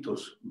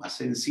criollitos, más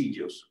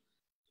sencillos,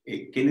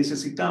 ¿qué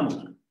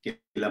necesitamos?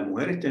 Que la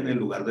mujer esté en el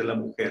lugar de la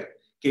mujer,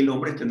 que el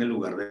hombre esté en el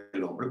lugar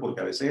del hombre,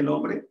 porque a veces el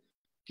hombre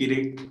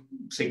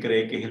se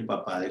cree que es el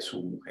papá de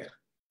su mujer,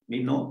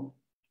 y no.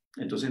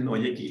 Entonces no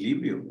hay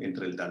equilibrio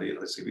entre el dar y el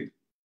recibir.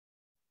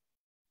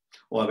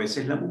 O a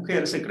veces la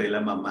mujer se cree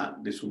la mamá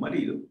de su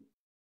marido,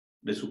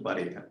 de su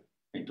pareja.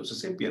 Entonces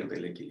se pierde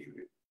el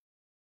equilibrio.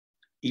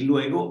 Y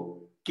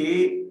luego,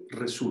 ¿qué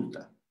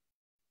resulta?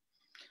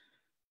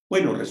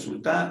 Bueno,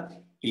 resulta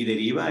y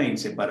deriva en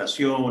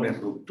separaciones,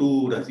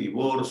 rupturas,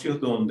 divorcios,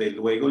 donde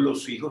luego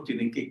los hijos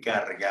tienen que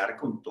cargar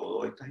con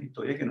todas estas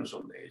historias que no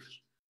son de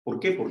ellos. ¿Por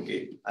qué?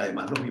 Porque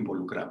además los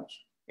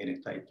involucramos en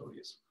estas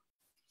historias.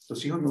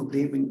 Los hijos no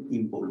deben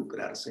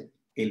involucrarse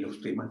en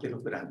los temas de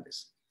los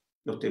grandes.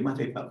 Los temas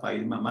de papá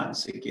y mamá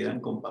se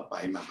quedan con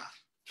papá y mamá.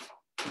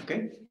 ¿Ok?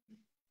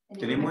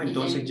 Tenemos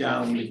entonces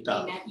ya un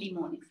listado. Cristina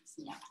Limones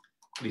se llama.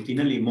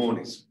 Cristina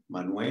Limones,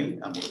 Manuel,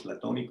 Amor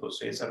Platónico,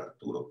 César,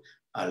 Arturo,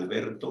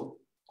 Alberto,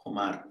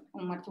 Omar.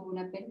 Omar tuvo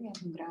una pérdida,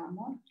 es un gran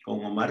amor.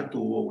 Con Omar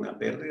tuvo una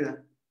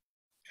pérdida,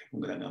 es un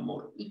gran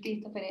amor. Y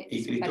Christopher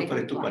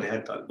es tu pareja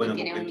actual. Bueno,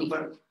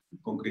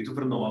 con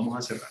Christopher no vamos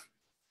a cerrar,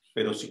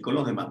 pero sí con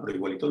los demás, pero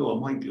igualito lo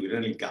vamos a incluir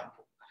en el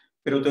campo.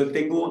 Pero te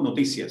tengo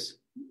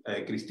noticias,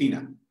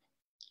 Cristina.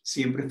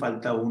 Siempre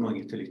falta uno en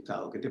este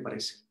listado, ¿qué te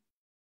parece?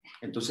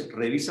 Entonces,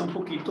 revisa un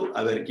poquito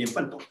a ver quién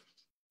faltó.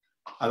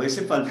 A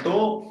veces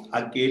faltó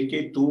aquel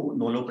que tú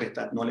no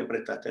le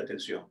prestaste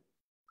atención.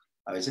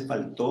 A veces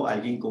faltó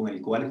alguien con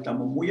el cual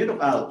estamos muy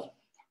enojados.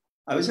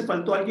 A veces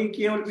faltó alguien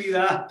que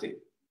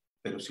olvidaste,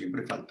 pero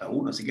siempre falta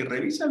uno. Así que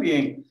revisa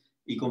bien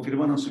y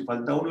confírmanos si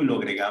falta uno y lo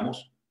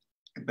agregamos.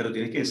 Pero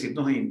tienes que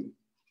decirnos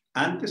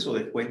antes o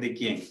después de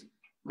quién,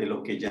 de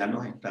lo que ya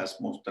nos estás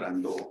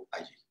mostrando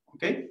allí.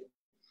 ¿Ok?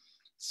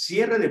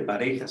 Cierre de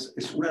parejas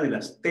es una de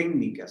las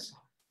técnicas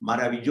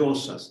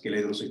maravillosas que la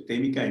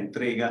hidrosistémica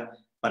entrega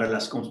para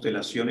las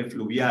constelaciones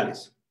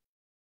fluviales,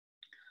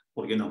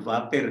 porque nos va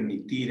a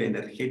permitir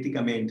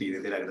energéticamente y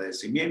desde el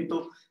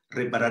agradecimiento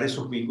reparar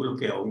esos vínculos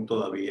que aún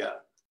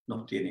todavía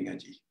nos tienen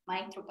allí.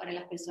 Maestro, para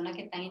las personas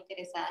que están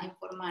interesadas en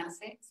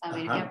formarse,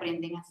 saber que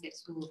aprenden a hacer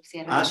su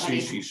cierre de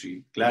pareja.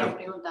 Sí, claro.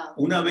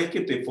 Una vez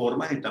que te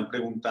formas, están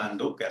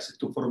preguntando, que haces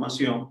tu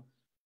formación,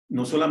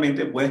 no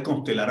solamente puedes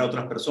constelar a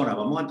otras personas,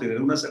 vamos a tener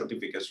una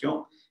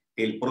certificación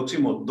el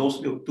próximo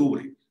 2 de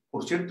octubre.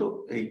 Por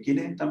cierto,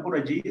 ¿quiénes están por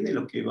allí de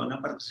los que van a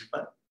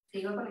participar?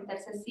 Sigo a conectar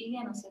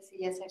Cecilia, no sé si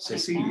ya se ha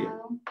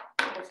conectado,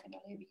 pero se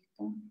lo he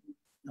visto.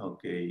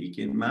 Ok, ¿y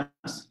quién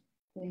más?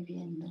 Estoy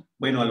viendo.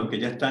 Bueno, a los que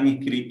ya están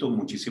inscritos,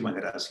 muchísimas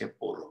gracias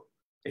por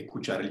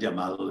escuchar el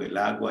llamado del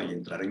agua y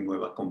entrar en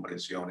nuevas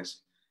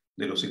comprensiones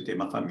de los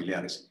sistemas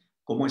familiares.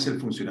 ¿Cómo es el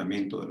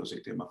funcionamiento de los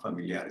sistemas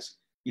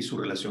familiares y su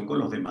relación con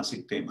los demás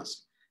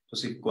sistemas?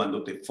 Entonces,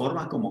 cuando te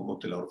formas como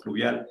constelador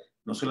fluvial,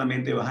 no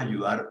solamente vas a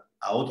ayudar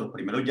a otros,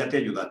 primero ya te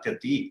ayudaste a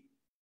ti,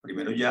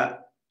 primero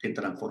ya te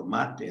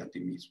transformaste a ti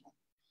mismo.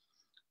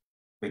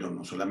 Pero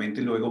no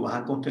solamente luego vas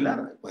a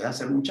constelar, puedes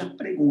hacer muchas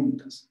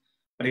preguntas.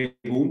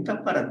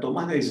 Preguntas para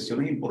tomas de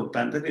decisiones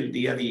importantes del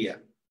día a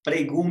día.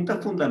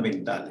 Preguntas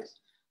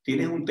fundamentales.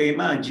 Tienes un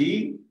tema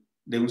allí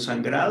de un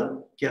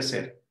sangrado, ¿qué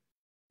hacer?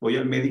 Voy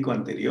al médico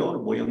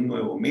anterior, voy a un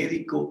nuevo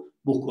médico,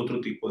 busco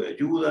otro tipo de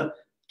ayuda,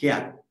 ¿qué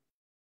hago?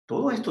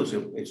 Todo esto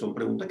son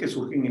preguntas que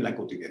surgen en la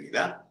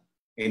cotidianidad,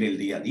 en el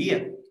día a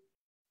día.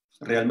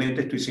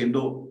 ¿Realmente estoy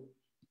siendo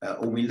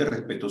humilde,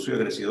 respetuoso y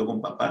agradecido con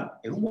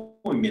papá? Es un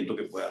movimiento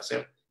que puede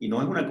hacer y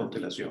no es una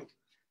constelación.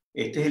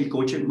 ¿Este es el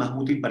coche más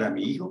útil para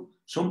mi hijo?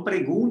 Son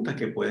preguntas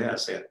que puedes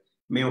hacer.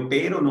 ¿Me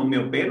opero o no me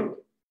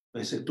opero?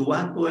 Entonces, tú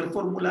vas a poder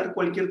formular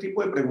cualquier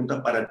tipo de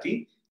pregunta para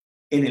ti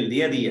en el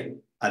día a día,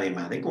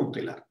 además de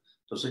constelar.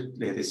 Entonces,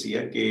 les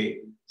decía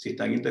que si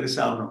están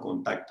interesados, nos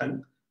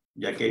contactan,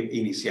 ya que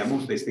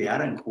iniciamos desde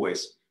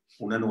Aranjuez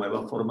una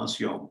nueva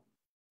formación,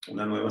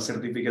 una nueva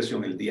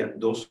certificación el día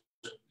 2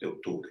 de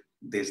octubre,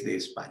 desde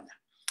España.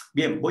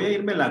 Bien, voy a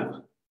irme al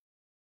agua.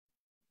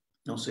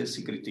 No sé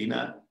si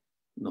Cristina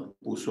nos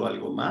puso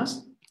algo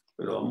más,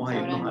 pero vamos a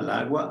irnos al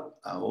agua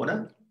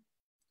ahora.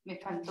 Me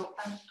faltó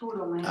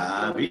Arturo, maestro.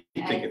 Ah, viste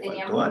que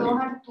teníamos dos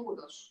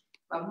Arturos.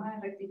 Vamos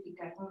a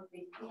rectificar con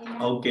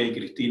Cristina. Ok,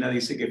 Cristina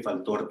dice que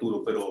faltó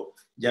Arturo, pero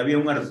ya había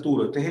un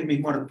Arturo. ¿Este es el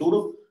mismo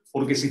Arturo?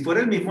 Porque si fuera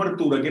el mismo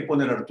Arturo, hay que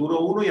poner Arturo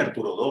 1 y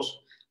Arturo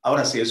 2.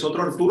 Ahora, si es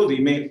otro Arturo,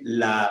 dime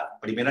la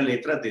primera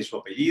letra de su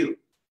apellido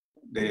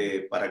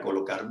para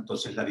colocar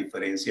entonces la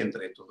diferencia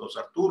entre estos dos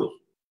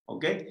Arturos.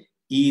 ¿Ok?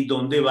 ¿Y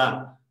dónde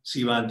va?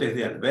 Si va antes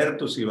de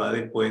Alberto, si va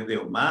después de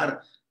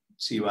Omar,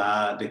 si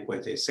va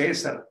después de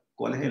César.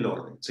 ¿Cuál es el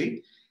orden?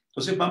 ¿Sí?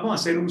 Entonces vamos a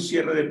hacer un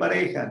cierre de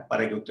pareja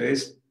para que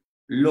ustedes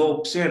lo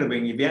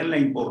observen y vean la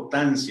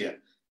importancia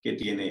que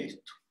tiene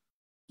esto.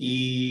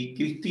 Y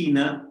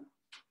Cristina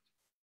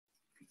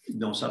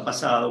nos ha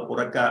pasado por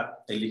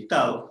acá el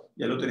listado.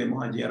 Ya lo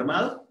tenemos allí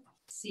armado.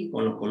 Sí.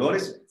 Con los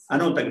colores.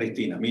 Anota,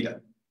 Cristina,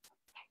 mira.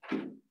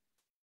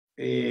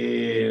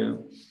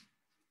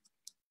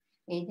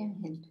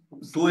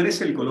 Tú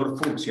eres el color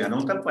fucsia.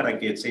 Anota para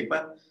que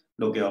sepas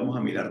lo que vamos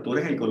a mirar. Tú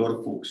eres el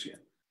color fucsia.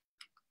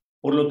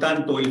 Por lo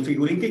tanto, el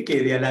figurín que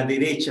quede a la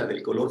derecha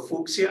del color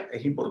fucsia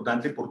es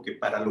importante porque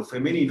para lo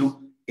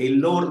femenino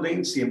el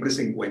orden siempre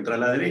se encuentra a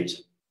la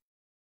derecha.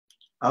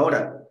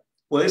 Ahora,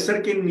 puede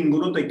ser que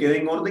ninguno te quede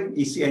en orden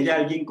y si hay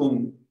alguien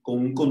con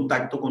un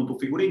contacto con tu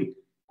figurín,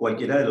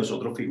 cualquiera de los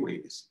otros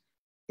figurines.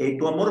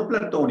 Tu amor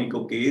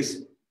platónico, que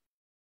es,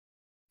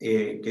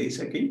 ¿qué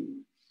dice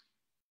aquí?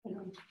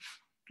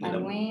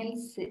 Manuel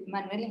es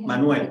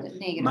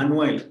negro.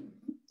 Manuel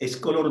es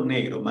color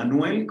negro.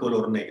 Manuel,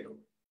 color negro.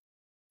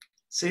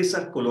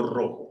 César, color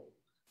rojo.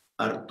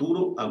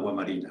 Arturo, agua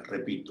marina.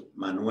 Repito,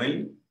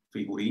 Manuel,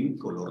 figurín,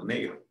 color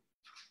negro.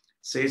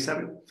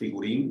 César,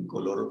 figurín,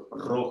 color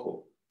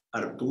rojo.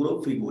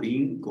 Arturo,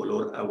 figurín,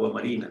 color agua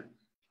marina.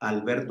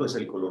 Alberto es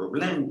el color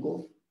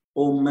blanco.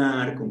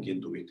 Omar, con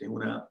quien tuviste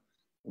un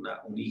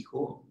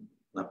hijo,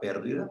 una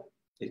pérdida,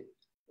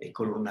 es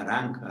color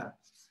naranja,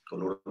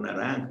 color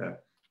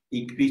naranja.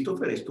 Y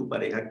Christopher es tu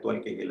pareja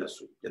actual, que es el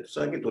azul. Ya tú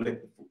sabes que tú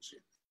eres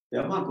fucsia. Te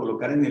vamos a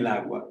colocar en el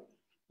agua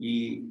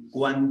y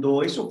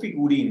cuando esos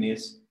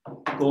figurines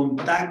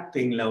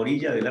contacten la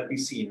orilla de la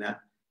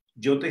piscina,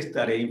 yo te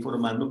estaré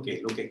informando qué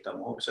es lo que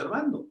estamos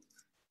observando.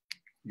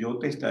 Yo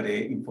te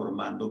estaré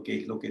informando qué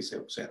es lo que se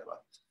observa.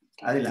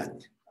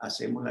 Adelante.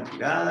 Hacemos la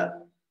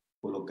tirada,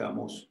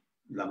 colocamos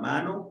la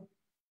mano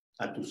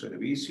a tu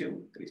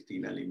servicio,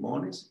 Cristina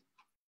Limones.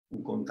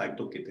 Un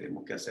contacto que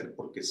tenemos que hacer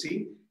porque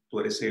sí. Tú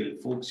eres el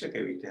fucsia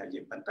que viste allí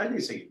en pantalla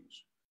y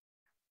seguimos.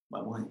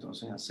 Vamos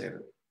entonces a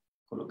hacer,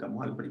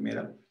 colocamos al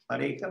primera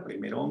pareja,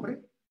 primer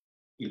hombre,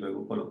 y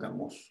luego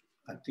colocamos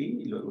a ti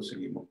y luego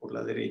seguimos por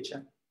la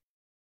derecha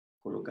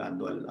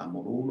colocando al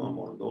amor 1,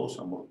 amor 2,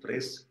 amor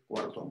 3,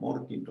 cuarto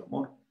amor, quinto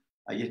amor.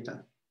 Ahí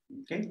está.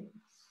 ¿Ok?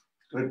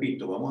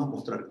 Repito, vamos a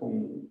mostrar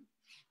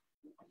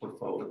por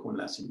favor, con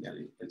el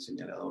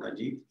señalador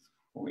allí,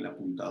 con el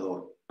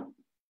apuntador.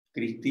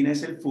 Cristina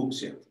es el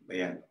fucsia.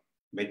 Vean,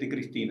 vete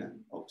Cristina,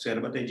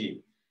 obsérvate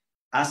allí.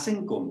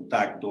 Hacen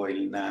contacto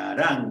el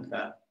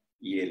naranja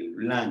y el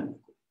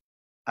blanco.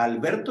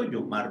 Alberto y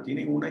Omar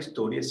tienen una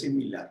historia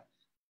similar.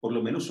 Por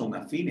lo menos son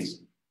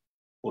afines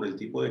por el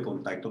tipo de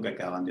contacto que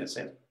acaban de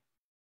hacer.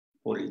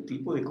 Por el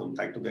tipo de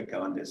contacto que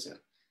acaban de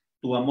hacer.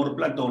 Tu amor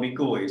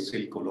platónico es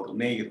el color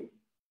negro.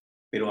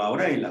 Pero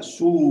ahora el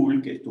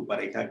azul, que es tu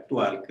pareja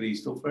actual,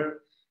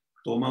 Christopher,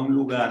 toma un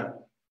lugar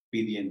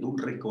pidiendo un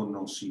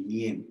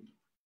reconocimiento.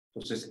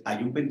 Entonces,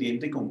 hay un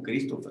pendiente con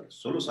Christopher.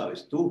 Solo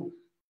sabes tú.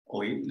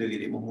 Hoy le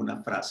diremos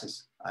unas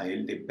frases a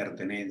él de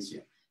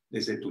pertenencia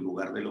desde tu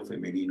lugar de lo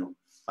femenino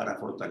para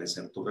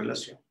fortalecer tu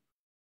relación.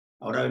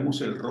 Ahora vemos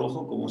el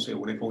rojo, cómo se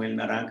une con el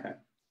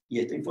naranja. Y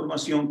esta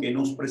información que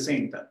nos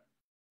presenta,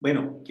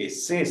 bueno, que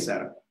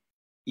César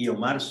y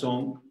Omar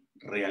son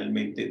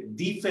realmente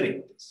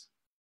diferentes.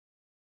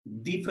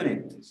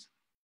 Diferentes.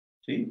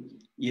 ¿Sí?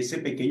 Y ese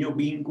pequeño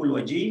vínculo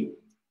allí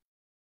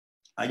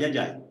Ay, ay,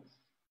 ay.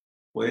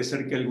 Puede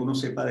ser que alguno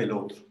sepa del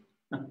otro.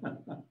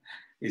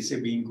 Ese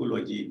vínculo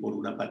allí por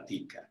una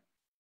patica.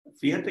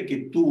 Fíjate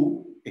que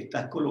tú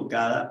estás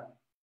colocada,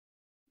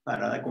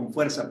 parada con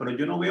fuerza, pero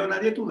yo no veo a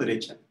nadie a tu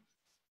derecha.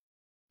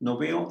 No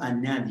veo a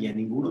nadie, a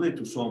ninguno de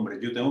tus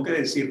hombres. Yo tengo que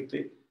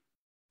decirte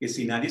que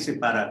si nadie se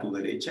para a tu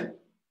derecha,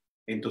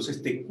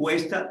 entonces te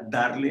cuesta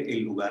darle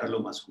el lugar a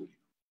lo masculino.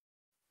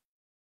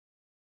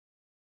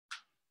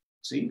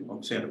 ¿Sí?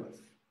 Observa.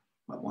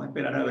 Vamos a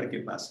esperar a ver qué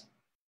pasa.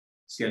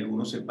 Si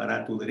alguno se para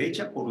a tu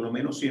derecha, por lo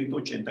menos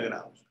 180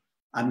 grados.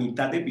 A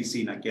mitad de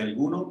piscina, que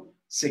alguno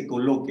se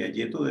coloque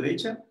allí a tu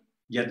derecha,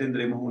 ya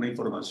tendremos una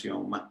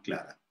información más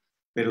clara.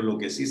 Pero lo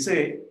que sí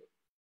sé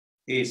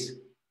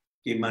es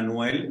que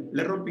Manuel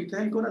le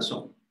rompiste el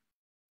corazón.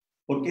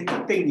 Porque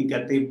esta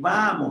técnica te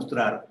va a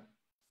mostrar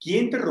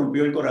quién te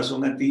rompió el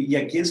corazón a ti y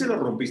a quién se lo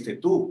rompiste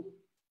tú.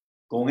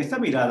 Con esta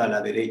mirada a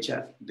la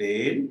derecha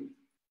de él,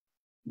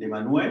 de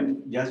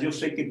Manuel, ya yo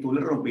sé que tú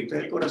le rompiste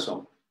el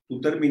corazón. Tú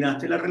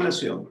terminaste la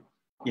relación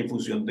y en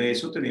función de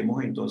eso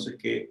tenemos entonces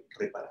que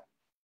reparar.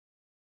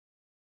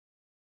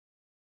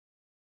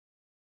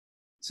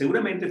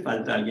 Seguramente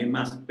falta alguien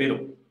más,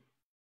 pero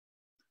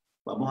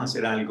vamos a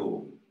hacer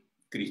algo,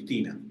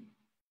 Cristina.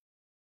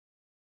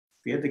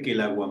 Fíjate que el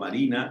agua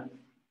marina,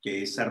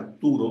 que es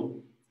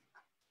Arturo,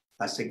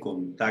 hace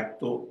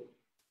contacto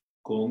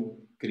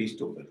con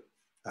Christopher.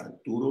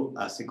 Arturo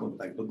hace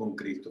contacto con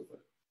Christopher.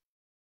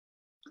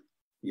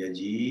 Y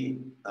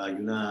allí hay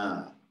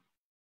una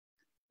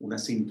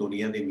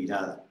sintonía de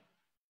mirada.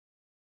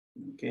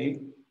 ¿Ok?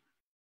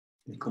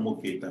 Es como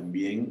que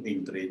también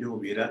entre ellos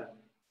hubiera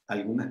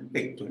algún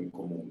aspecto en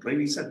común.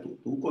 Revisa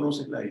tú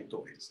conoces las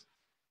historias,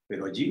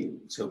 pero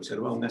allí se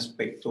observa un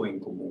aspecto en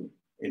común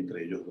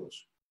entre ellos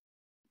dos.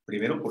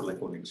 Primero por la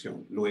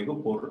conexión,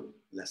 luego por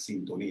la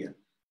sintonía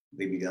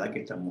de mirada que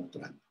están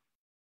mostrando.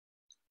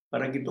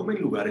 Para que tomen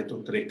lugar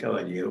estos tres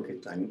caballeros que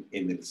están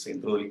en el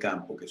centro del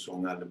campo, que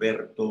son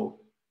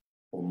Alberto,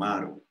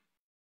 Omar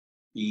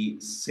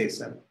y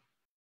César,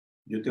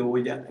 yo te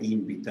voy a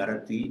invitar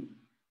a ti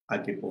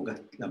a que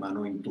pongas la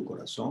mano en tu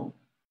corazón,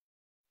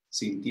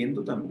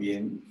 sintiendo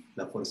también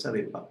la fuerza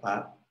de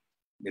papá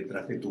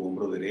detrás de tu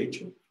hombro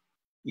derecho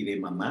y de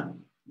mamá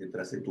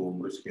detrás de tu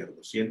hombro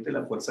izquierdo. Siente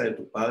la fuerza de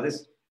tus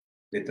padres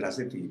detrás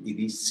de ti y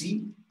di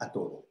sí a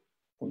todo.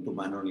 Con tu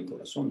mano en el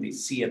corazón, di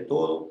sí a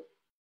todo,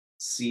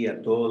 sí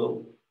a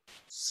todo,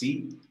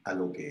 sí a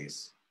lo que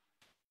es.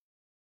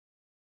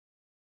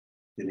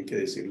 Tienes que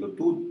decirlo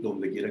tú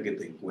donde quiera que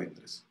te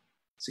encuentres,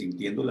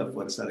 sintiendo la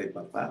fuerza de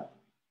papá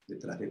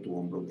detrás de tu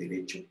hombro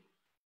derecho,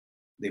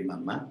 de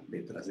mamá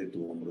detrás de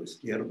tu hombro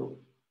izquierdo,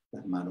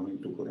 las manos en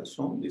tu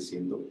corazón,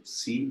 diciendo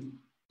sí,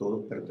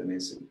 todos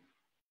pertenecen,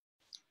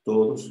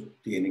 todos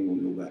tienen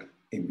un lugar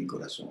en mi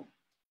corazón.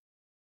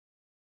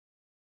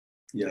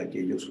 Y a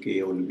aquellos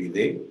que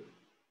olvidé,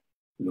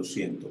 lo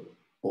siento,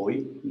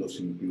 hoy los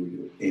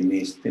incluyo en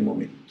este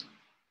momento.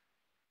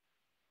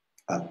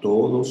 A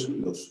todos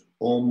los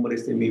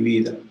hombres de mi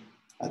vida,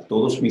 a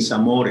todos mis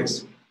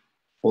amores,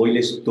 hoy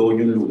les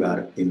doy un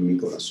lugar en mi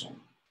corazón.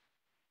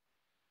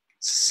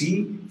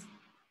 Sí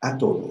a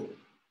todo.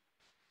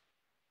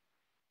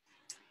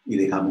 Y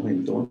dejamos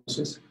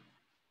entonces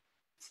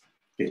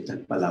que estas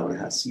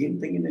palabras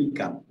asienten en el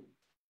campo.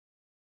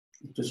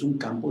 Esto es un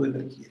campo de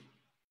energía.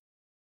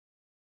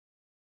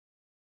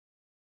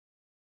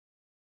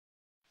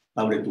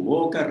 Abre tu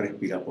boca,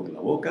 respira por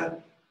la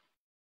boca.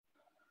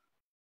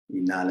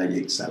 Inhala y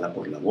exhala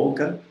por la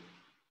boca.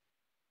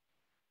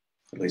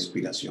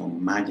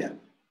 Respiración maya.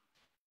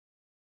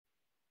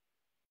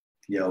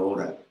 Y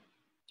ahora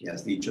que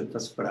has dicho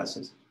estas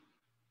frases,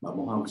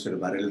 vamos a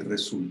observar el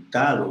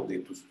resultado de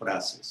tus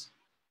frases.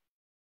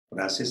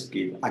 Frases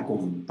que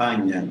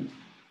acompañan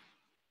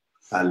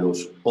a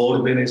los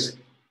órdenes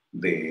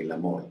del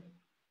amor.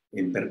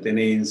 En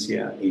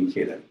pertenencia, en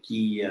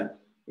jerarquía,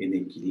 en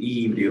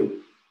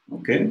equilibrio.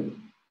 ¿Ok?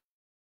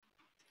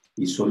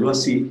 Y solo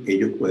así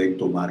ellos pueden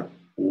tomar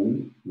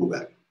un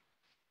lugar.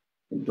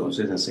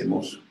 Entonces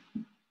hacemos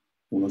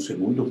unos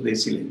segundos de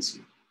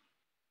silencio.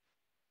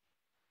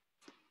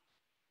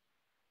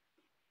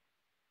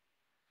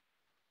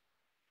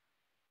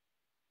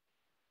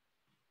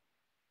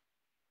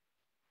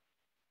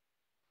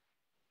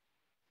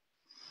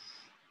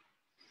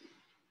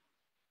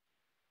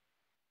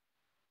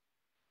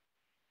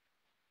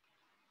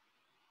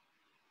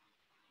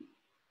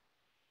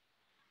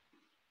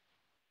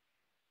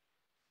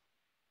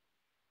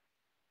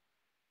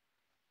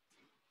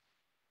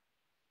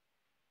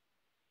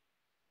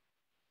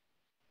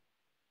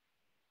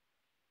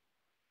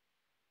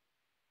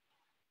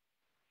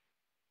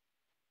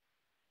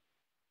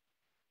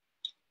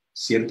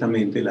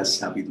 Ciertamente la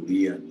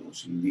sabiduría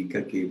nos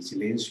indica que el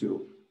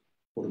silencio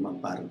forma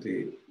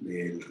parte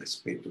del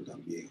respeto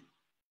también.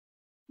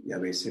 Y a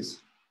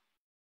veces,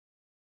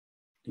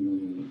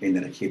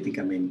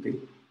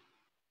 energéticamente,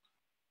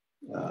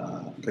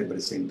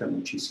 representa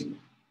muchísimo.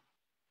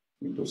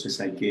 Entonces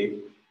hay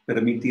que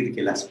permitir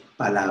que las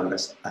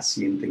palabras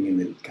asienten en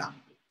el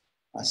campo,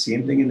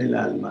 asienten en el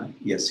alma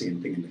y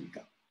asienten en el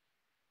campo.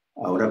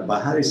 Ahora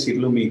vas a decir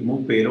lo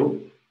mismo, pero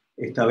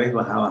esta vez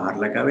vas a bajar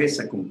la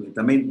cabeza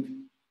completamente.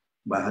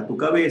 Baja tu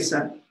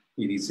cabeza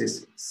y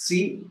dices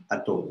sí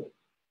a todo.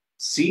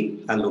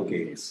 Sí a lo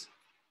que es.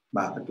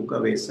 Baja tu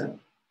cabeza.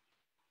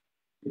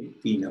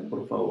 Cristina,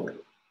 por favor.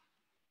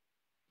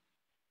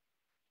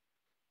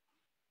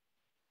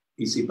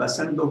 Y si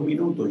pasan 2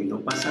 minutos y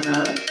no pasa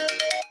nada,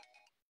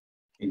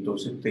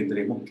 entonces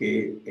tendremos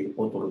que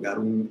otorgar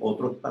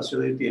otro espacio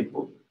de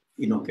tiempo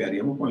y nos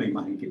quedaríamos con la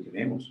imagen que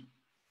tenemos.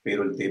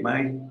 Pero el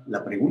tema es,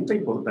 la pregunta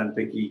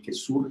importante aquí que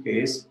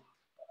surge es,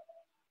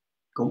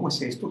 ¿cómo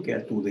es esto que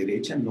a tu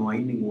derecha no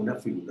hay ninguna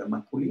figura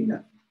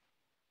masculina?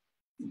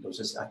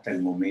 Entonces, hasta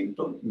el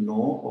momento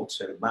no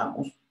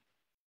observamos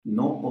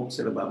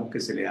que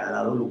se le ha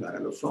dado lugar a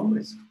los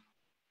hombres.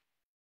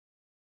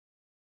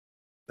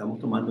 ¿Estamos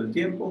tomando el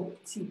tiempo?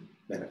 Sí.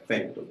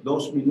 Perfecto.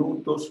 2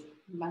 minutos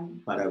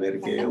para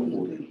ver qué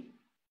ocurre.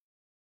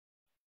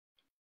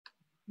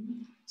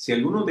 Si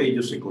alguno de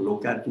ellos se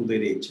coloca a tu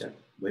derecha,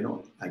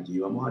 bueno, aquí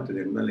vamos a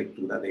tener una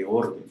lectura de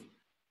orden.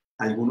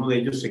 Alguno de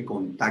ellos se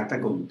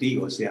contacta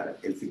contigo, o sea,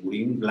 el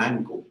figurín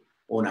blanco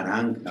o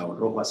naranja o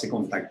rojo hace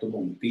contacto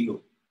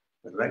contigo,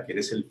 ¿verdad? Que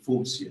eres el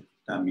fucsia.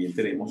 También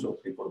tenemos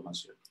otra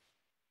información.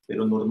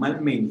 Pero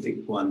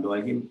normalmente cuando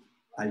alguien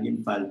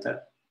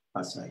falta,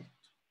 pasa esto.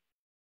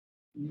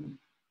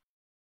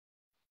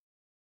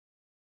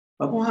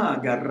 Vamos a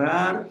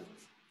agarrar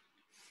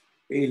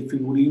el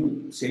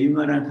figurín, si hay un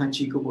naranja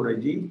chico por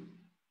allí.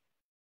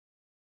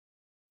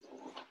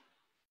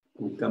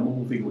 Buscamos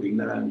un figurín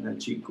naranja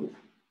chico.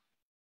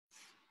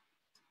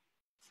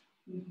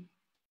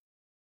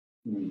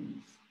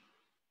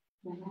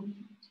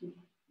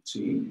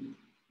 Sí.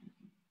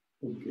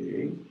 Ok.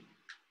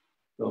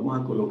 Lo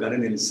vamos a colocar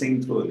en el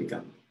centro del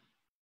campo.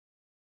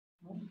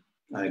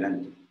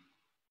 Adelante.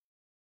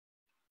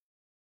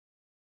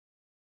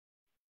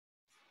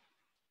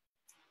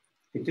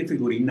 Este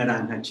figurín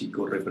naranja,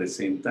 chico,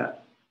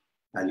 representa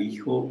al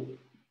hijo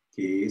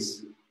que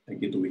es el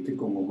que tuviste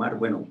con Omar.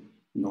 Bueno,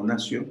 no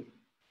nació,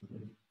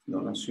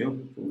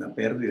 fue una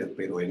pérdida,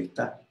 pero él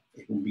está.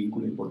 Es un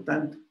vínculo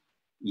importante.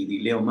 Y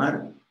dile a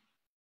Omar,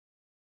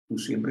 tú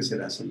siempre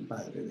serás el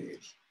padre de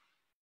él.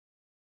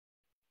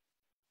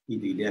 Y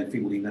dile al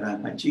figurín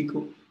naranja,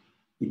 chico,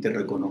 y te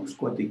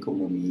reconozco a ti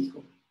como mi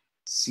hijo.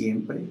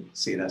 Siempre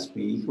serás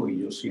mi hijo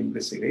y yo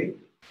siempre seré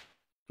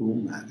tu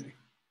madre.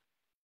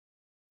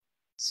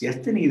 Si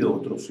has tenido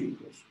otros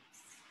hijos,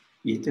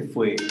 y este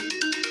fue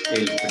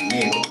el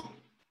primero,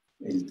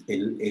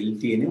 él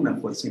tiene una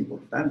fuerza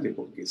importante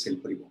porque es el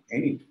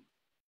primogénito.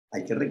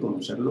 Hay que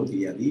reconocerlo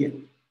día a día.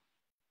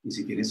 Y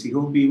si tienes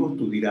hijos vivos,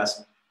 tú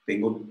dirás,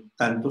 tengo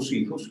tantos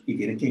hijos y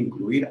tienes que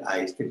incluir a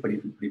este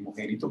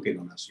primogénito que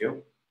no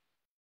nació.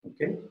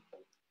 ¿Ok?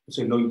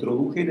 Entonces lo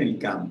introduje en el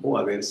campo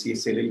a ver si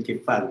es él el que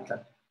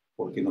falta,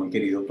 porque no han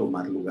querido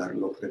tomar lugar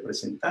los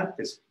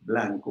representantes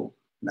blanco,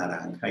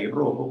 naranja y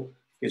rojo,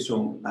 que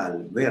son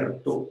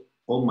Alberto,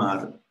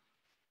 Omar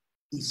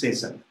y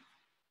César.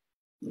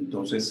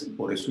 Entonces,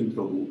 por eso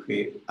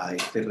introduje a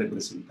este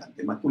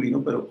representante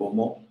masculino, pero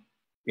como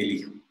el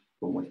hijo,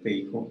 como este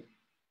hijo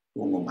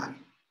con Omar.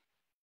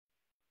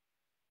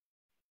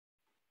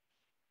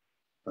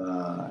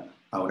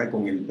 Ahora,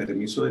 con el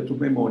permiso de tus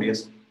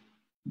memorias,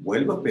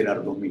 vuelvo a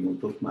esperar 2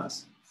 minutos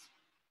más.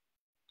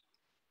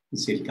 Y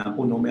si el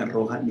campo no me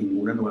arroja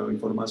ninguna nueva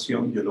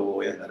información, yo lo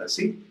voy a dejar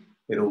así.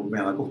 Pero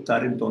me va a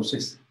costar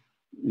entonces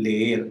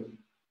leer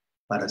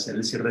para hacer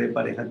el cierre de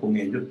pareja con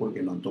ellos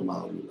porque no han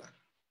tomado lugar.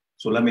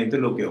 Solamente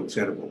lo que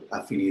observo,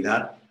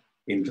 afinidad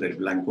entre el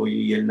blanco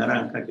y el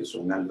naranja, que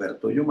son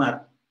Alberto y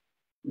Omar,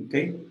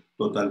 ¿okay?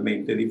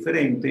 Totalmente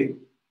diferente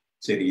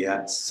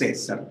sería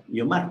César y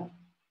Omar,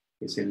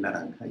 que es el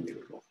naranja y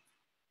el rojo.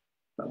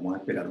 Vamos a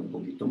esperar un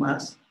poquito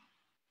más.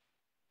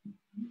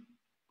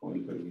 Con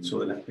el permiso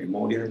de las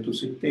memorias de tu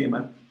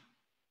sistema,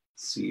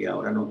 si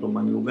ahora no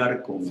toman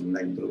lugar con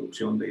la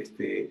introducción de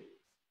este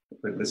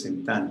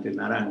representante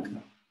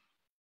naranja,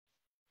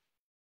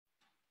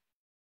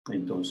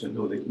 entonces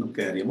nos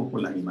quedaríamos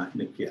con las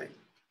imágenes que hay.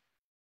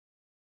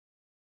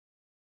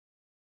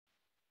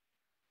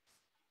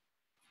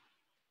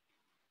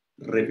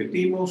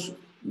 Repetimos,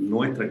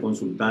 nuestra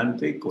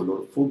consultante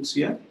color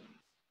fucsia.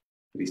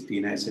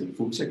 Cristina es el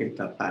fucsia que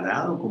está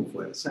parado con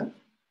fuerza,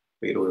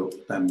 pero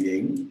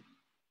también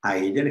a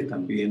ella le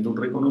están pidiendo un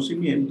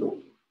reconocimiento,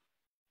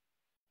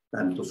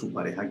 tanto su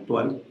pareja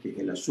actual, que es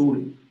el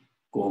azul,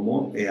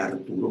 como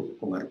Arturo.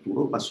 Con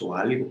Arturo pasó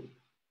algo,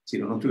 si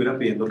no, no estuviera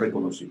pidiendo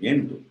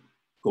reconocimiento.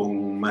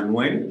 Con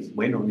Manuel,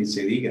 bueno, ni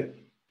se diga.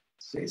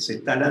 Ese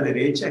está a la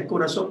derecha, es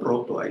corazón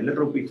roto, ahí le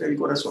rompiste el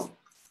corazón.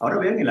 Ahora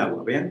vean el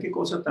agua, vean qué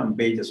cosas tan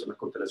bellas son las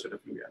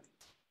constelaciones fluviales.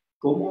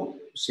 Cómo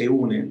se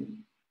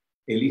unen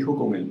el hijo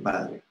con el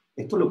padre.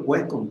 Esto lo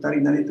puedes contar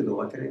y nadie te lo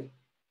va a creer.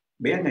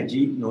 Vean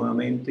allí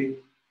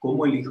nuevamente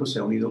cómo el hijo se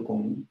ha unido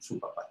con su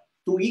papá.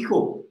 Tu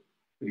hijo,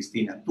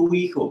 Cristina, tu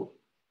hijo,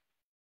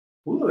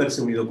 pudo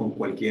haberse unido con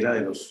cualquiera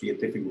de los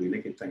 7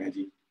 figurines que están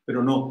allí,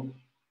 pero no,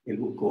 él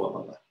buscó a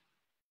papá,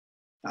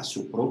 a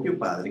su propio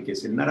padre, que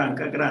es el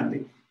naranja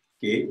grande,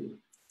 que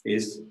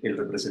es el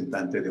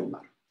representante de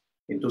Omar.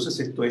 Entonces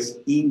esto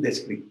es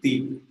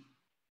indescriptible.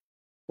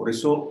 Por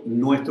eso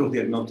nuestros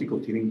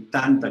diagnósticos tienen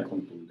tanta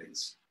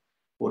contundencia.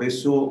 Por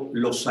eso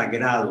lo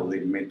sagrado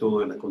del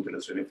método de las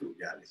constelaciones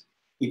fluviales.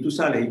 Y tú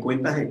sales y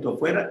cuentas esto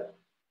afuera,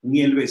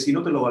 ni el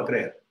vecino te lo va a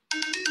creer.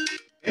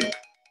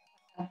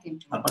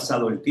 Ha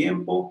pasado el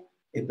tiempo,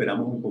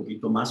 esperamos un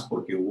poquito más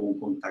porque hubo un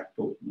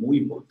contacto muy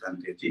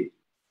importante allí.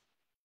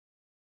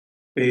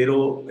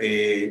 Pero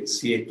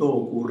si esto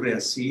ocurre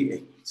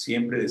así,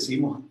 siempre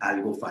decimos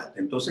algo falta.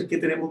 Entonces, ¿qué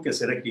tenemos que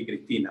hacer aquí,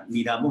 Cristina?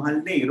 Miramos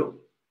al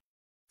negro,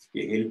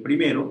 que es el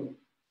primero,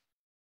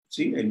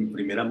 ¿sí? El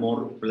primer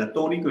amor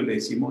platónico, y le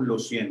decimos lo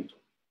siento,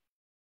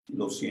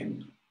 lo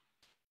siento,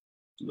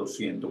 lo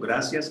siento.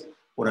 Gracias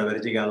por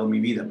haber llegado a mi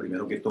vida,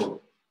 primero que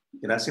todo.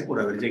 Gracias por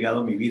haber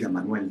llegado a mi vida,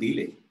 Manuel,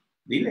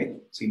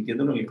 dile,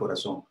 sintiéndolo en el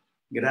corazón.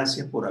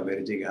 Gracias por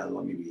haber llegado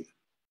a mi vida.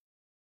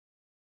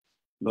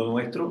 Lo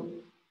nuestro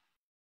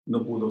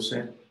no pudo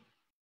ser,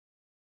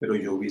 pero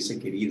yo hubiese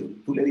querido.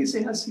 Tú le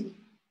dices así,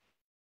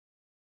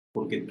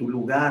 porque tu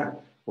lugar,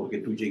 porque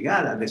tu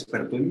llegada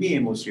despertó en mí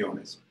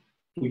emociones.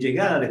 Tu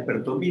llegada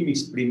despertó en mí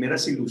mis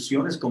primeras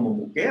ilusiones como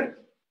mujer.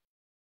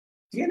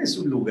 Tienes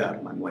un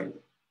lugar, Manuel.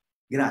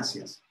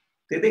 Gracias.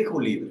 Te dejo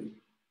libre.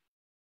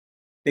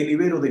 Te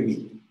libero de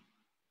mí.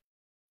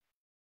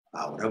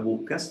 Ahora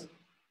buscas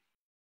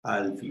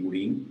al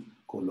figurín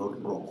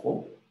color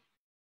rojo,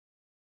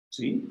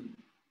 ¿sí?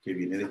 Que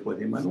viene después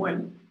de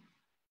Manuel,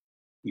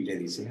 y le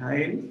dices a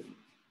él,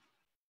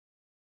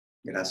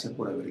 gracias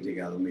por haber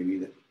llegado a mi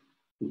vida.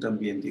 Tú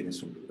también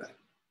tienes un lugar.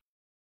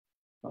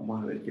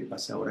 Vamos a ver qué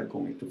pasa ahora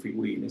con estos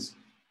figurines.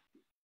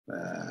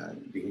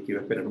 Dije que iba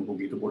a esperar un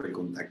poquito por el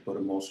contacto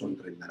hermoso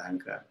entre el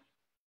naranja.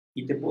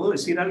 Y te puedo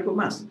decir algo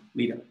más.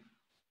 Mira,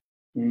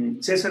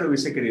 César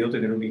hubiese querido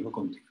tener un hijo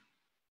contigo.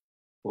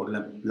 Por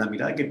la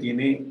mirada que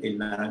tiene el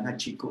naranja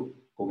chico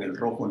con el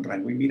rojo en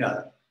rango y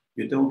mirada,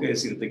 yo tengo que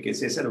decirte que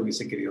César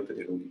hubiese querido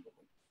tener un hijo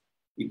contigo.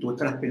 Y tú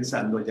estarás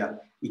pensando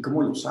ya, ¿y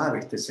cómo lo sabe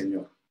este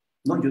señor?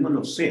 No, yo no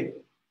lo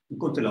sé. Un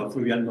constelador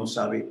fluvial no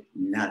sabe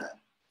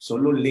nada.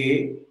 Solo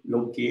lee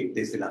lo que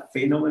desde la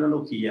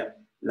fenomenología,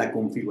 las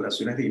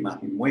configuraciones de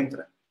imagen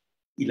muestra.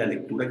 Y la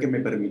lectura que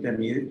me permite a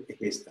mí es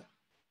esta,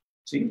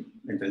 ¿sí?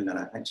 Entre el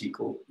naranja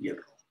chico y el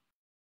rojo.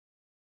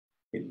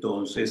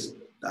 Entonces,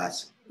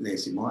 le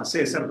decimos a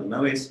César de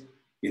una vez,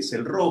 que es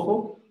el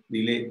rojo,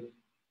 dile,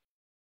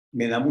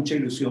 me da mucha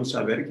ilusión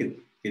saber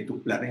que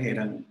tus planes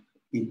eran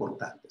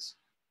importantes,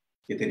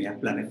 que tenías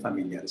planes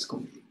familiares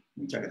conmigo.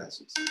 Muchas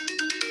gracias.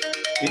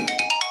 ¿Sí?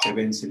 Se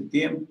vence el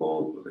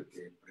tiempo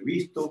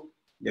previsto,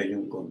 ya hay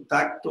un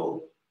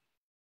contacto.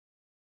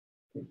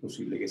 Es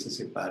posible que se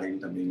separen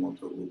también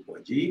otro grupo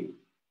allí.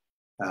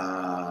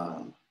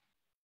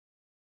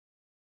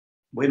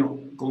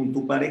 Bueno, con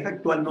tu pareja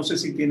actual no sé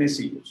si tienes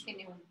hijos.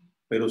 Tiene uno.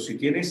 Pero si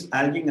tienes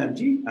alguien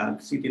allí,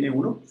 si tiene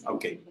uno,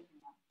 ok.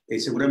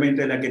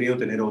 Seguramente él ha querido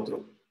tener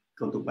otro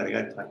con tu pareja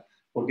actual.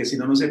 Porque si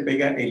no, no se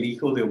pega el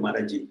hijo de Omar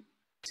allí.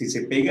 Si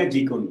se pega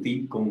allí con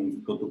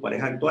tu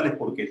pareja actual es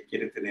porque él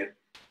quiere tener,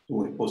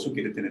 tu esposo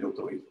quiere tener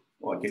otro hijo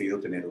o ha querido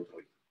tener otro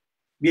hijo.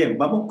 Bien,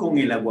 vamos con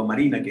el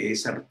aguamarina, que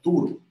es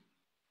Arturo.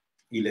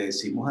 Y le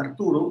decimos a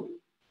Arturo,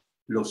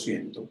 lo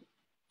siento.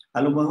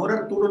 A lo mejor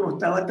Arturo no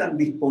estaba tan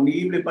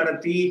disponible para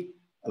ti.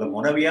 A lo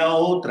mejor había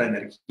otra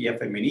energía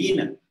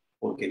femenina,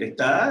 porque él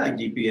está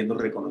allí pidiendo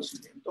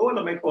reconocimiento. O a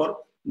lo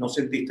mejor no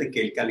sentiste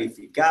que él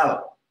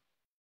calificaba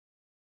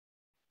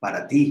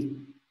para ti,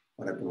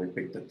 para tus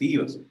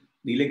expectativas.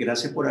 Dile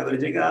gracias por haber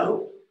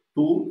llegado.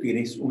 Tú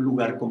tienes un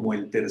lugar como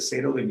el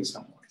tercero de mis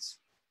amores.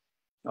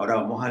 Ahora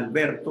vamos a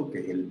Alberto, que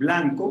es el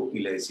blanco, y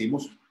le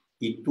decimos,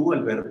 y tú,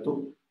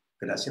 Alberto,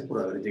 gracias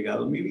por haber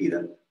llegado a mi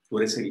vida. Tú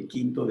eres el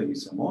quinto de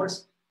mis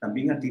amores.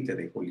 También a ti te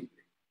dejo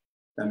libre.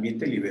 También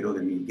te libero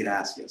de mí.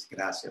 Gracias,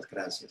 gracias,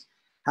 gracias.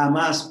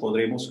 Jamás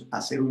podremos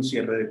hacer un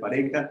cierre de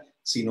pareja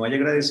si no hay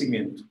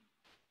agradecimiento.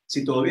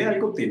 Si todavía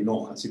algo te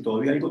enoja, si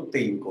todavía algo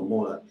te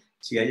incomoda,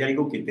 si hay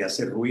algo que te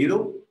hace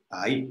ruido,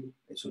 ahí,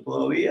 eso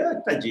todavía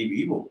está allí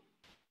vivo.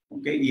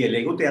 ¿Okay? Y el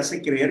ego te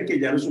hace creer que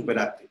ya lo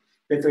superaste.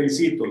 Te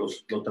felicito,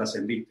 lo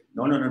trascendiste.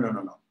 No, no, no, no,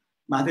 no, no.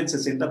 Más del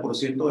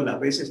 60% de las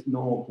veces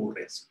no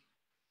ocurre así.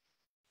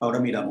 Ahora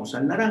miramos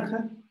al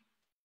naranja,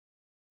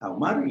 a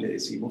Omar, y le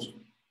decimos,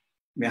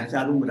 me has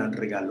dado un gran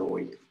regalo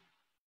hoy,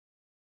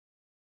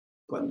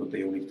 cuando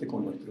te uniste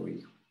con nuestro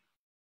hijo.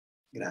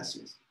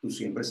 Gracias. Tú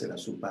siempre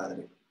serás su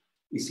padre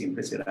y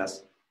siempre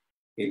serás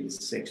el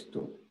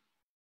sexto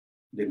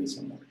de mis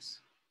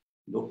amores.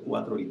 2,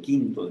 4, el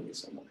quinto de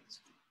mis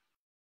amores.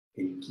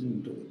 El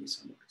quinto de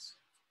mis amores.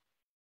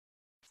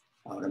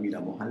 Ahora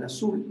miramos al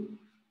azul,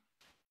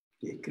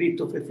 que es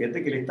Christopher.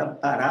 Fíjate que él está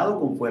parado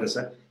con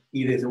fuerza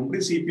y desde un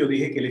principio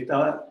dije que él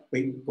estaba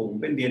con un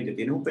pendiente.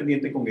 Tienes un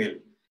pendiente con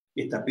él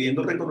y está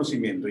pidiendo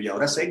reconocimiento, y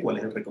ahora sé cuál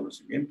es el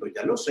reconocimiento.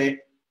 Ya lo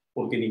sé,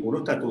 porque ninguno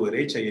está a tu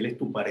derecha y él es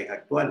tu pareja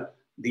actual.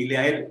 Dile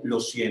a él, lo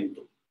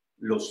siento,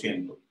 lo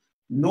siento.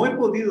 No he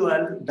podido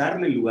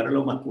darle lugar a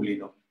lo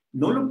masculino.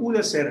 No lo pude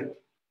hacer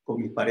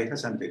con mis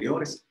parejas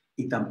anteriores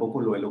y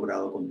tampoco lo he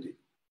logrado contigo.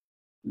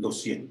 Lo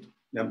siento.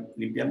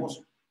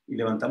 limpiamos y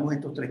levantamos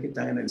estos 3 que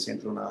están en el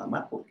centro nada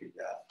más, porque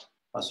ya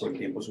pasó el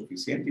tiempo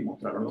suficiente y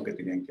mostraron lo que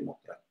tenían que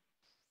mostrar.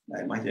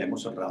 Además, ya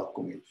hemos cerrado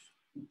con ellos.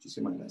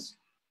 Muchísimas gracias.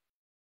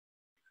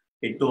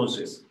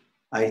 Entonces,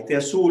 a este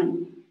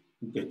azul,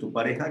 que es tu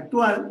pareja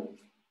actual,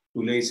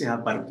 tú le dices: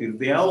 a partir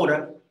de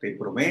ahora, te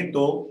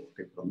prometo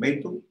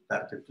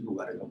darte tu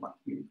lugar en lo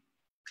masculino.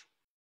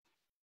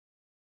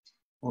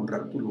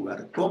 Honrar tu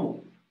lugar.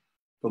 ¿Cómo?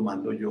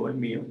 Tomando yo el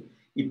mío.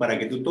 Y para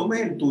que tú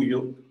tomes el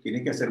tuyo,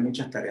 tienes que hacer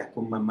muchas tareas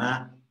con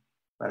mamá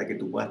para que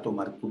tú puedas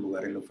tomar tu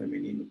lugar en lo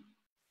femenino.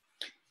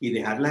 Y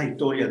dejar las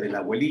historias de la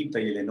abuelita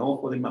y el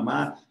enojo de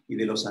mamá y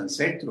de los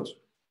ancestros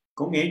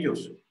con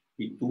ellos.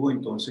 Y tú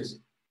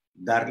entonces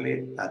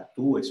darle a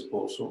tu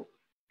esposo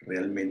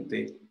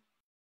realmente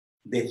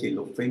desde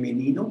lo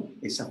femenino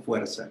esa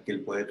fuerza que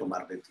él puede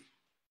tomar de ti.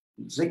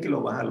 Sé que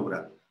lo vas a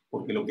lograr,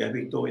 porque lo que has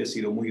visto hoy ha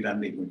sido muy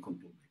grande y muy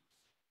contundente.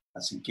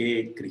 Así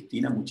que,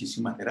 Cristina,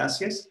 muchísimas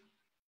gracias.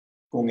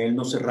 Con él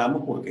nos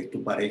cerramos porque es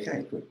tu pareja,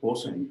 es tu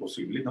esposo, es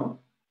imposible,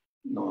 ¿no?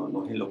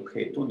 No es el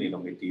objeto ni el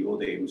objetivo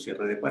de un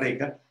cierre de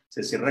pareja.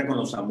 Se cierra con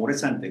los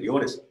amores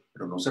anteriores,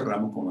 pero no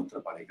cerramos con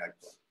nuestra pareja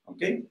actual,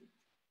 ¿ok?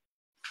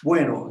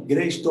 Bueno,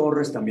 Grace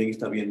Torres también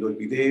está viendo el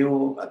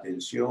video.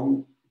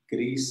 Atención,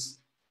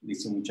 Cris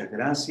dice muchas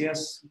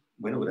gracias.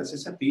 Bueno,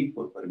 gracias a ti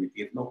por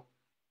permitirnos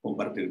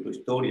compartir tu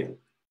historia.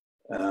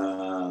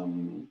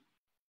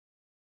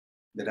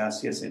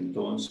 Gracias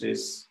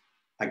entonces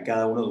a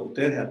cada uno de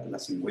ustedes, a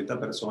las 50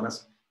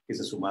 personas que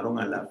se sumaron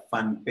a la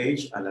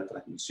fanpage, a la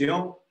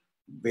transmisión.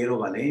 Vero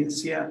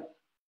Valencia,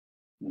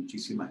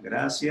 muchísimas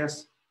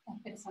gracias.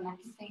 Las personas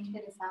que estén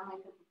interesadas,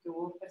 porque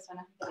hubo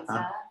personas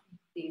interesadas,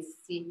 si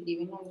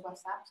escriben al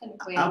WhatsApp se les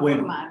puede informar.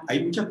 Bueno,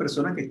 hay muchas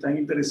personas que están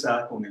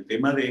interesadas con el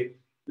tema de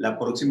la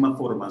próxima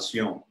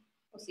formación.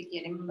 O si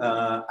quieren.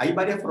 Hay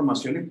varias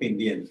formaciones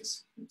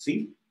pendientes,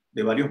 ¿sí?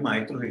 De varios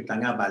maestros que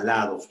están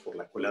avalados por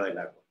la Escuela del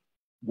Agua.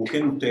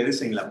 Busquen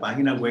ustedes en la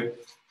página web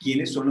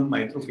quiénes son los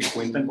maestros que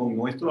cuentan con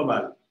nuestro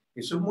aval.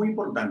 Eso es muy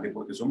importante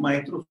porque son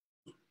maestros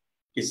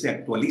que se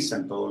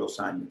actualizan todos los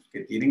años,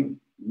 que tienen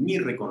mi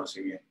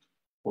reconocimiento,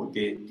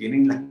 porque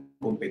tienen las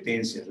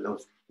competencias,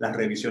 las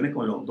revisiones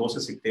con los 12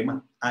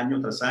 sistemas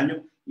año tras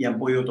año y han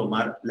podido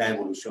tomar la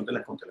evolución de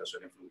las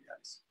constelaciones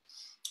fluviales.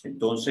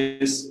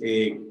 Entonces,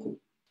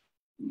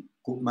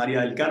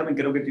 María del Carmen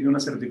creo que tiene una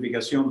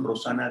certificación,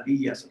 Rosana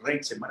Díaz,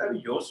 Rexe,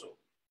 maravilloso,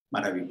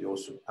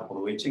 maravilloso,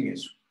 aprovechen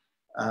eso.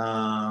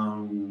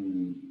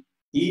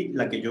 Y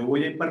la que yo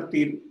voy a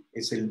impartir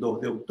es el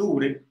 2 de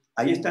octubre,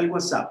 ahí está el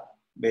WhatsApp,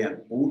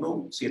 vean,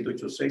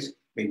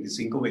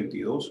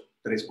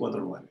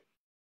 1-786-2522-349.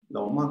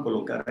 Lo vamos a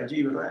colocar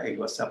allí, ¿verdad? El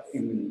WhatsApp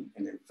en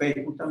el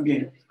Facebook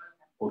también,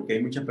 porque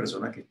hay muchas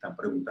personas que están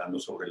preguntando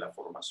sobre la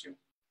formación.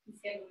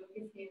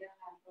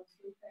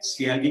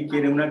 Si alguien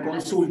quiere una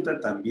consulta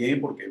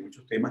también, porque hay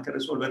muchos temas que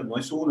resolver, no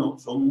es uno,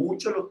 son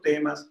muchos los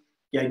temas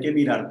que hay que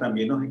mirar,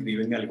 también nos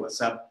escriben al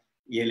WhatsApp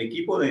y el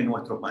equipo de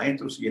nuestros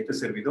maestros y este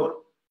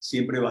servidor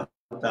siempre va a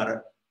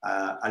estar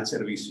al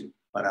servicio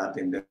para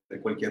atender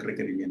cualquier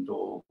requerimiento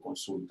o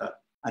consulta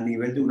a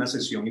nivel de una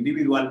sesión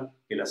individual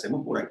que la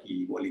hacemos por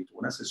aquí, igualito,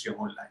 una sesión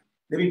online.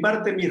 De mi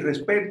parte, mis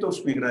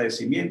respetos, mi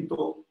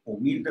agradecimiento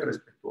humilde,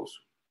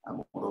 respetuoso,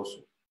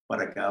 amoroso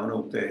para cada uno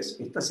de ustedes.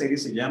 Esta serie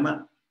se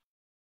llama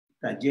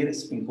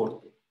Talleres en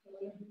Corto.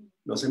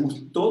 Lo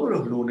hacemos todos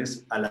los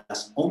lunes a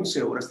las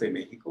 11 horas de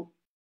México.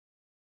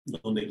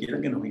 Donde quiera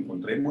que nos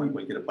encontremos en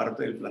cualquier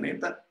parte del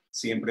planeta,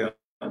 siempre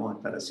vamos a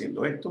estar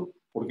haciendo esto,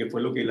 porque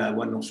fue lo que el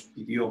agua nos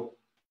pidió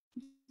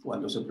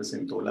cuando se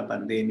presentó la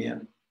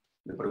pandemia.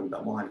 Le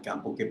preguntamos al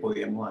campo qué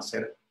podíamos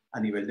hacer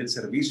a nivel del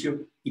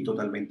servicio y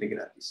totalmente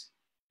gratis.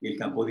 Y el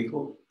campo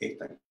dijo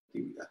esta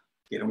actividad,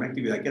 que era una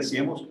actividad que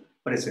hacíamos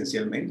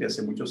presencialmente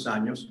hace muchos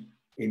años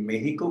en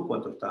México,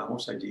 cuando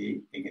estábamos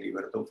allí en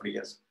Heriberto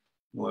Frías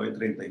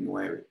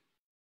 939.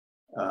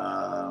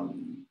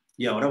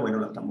 Y ahora, bueno,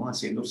 la estamos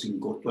haciendo sin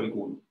costo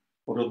alguno.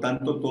 Por lo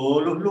tanto,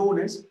 todos los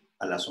lunes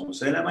a las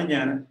 11 de la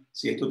mañana,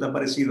 si esto te ha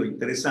parecido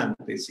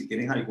interesante, si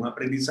tienes algún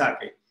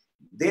aprendizaje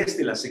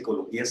desde la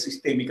psicología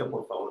sistémica,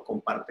 por favor,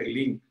 comparte el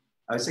link.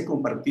 A veces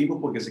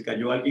compartimos porque se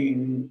cayó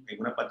alguien en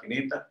una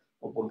patineta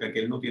o porque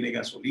aquel no tiene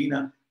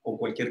gasolina o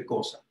cualquier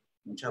cosa.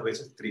 Muchas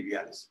veces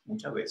triviales,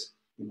 muchas veces.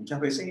 Y muchas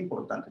veces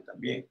importantes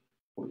también,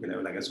 porque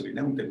la gasolina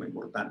es un tema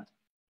importante.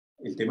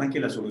 El tema es que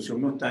la solución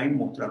no está en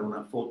mostrar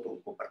una foto,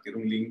 compartir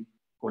un link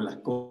con las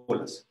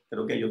colas.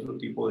 Creo que hay otro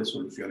tipo de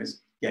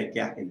soluciones que hay que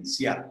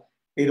agenciar.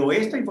 Pero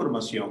esta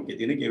información que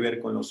tiene que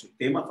ver con los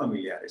sistemas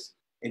familiares,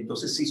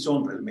 entonces sí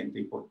son realmente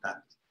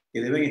importantes,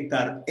 que deben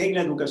estar en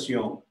la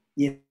educación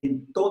y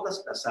en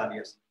todas las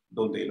áreas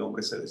donde el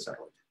hombre se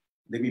desarrolla.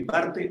 De mi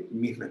parte,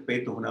 mis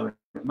respetos una vez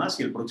más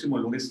y el próximo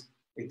lunes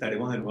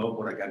estaremos de nuevo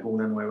por acá con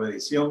una nueva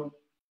edición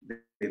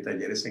de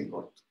Talleres en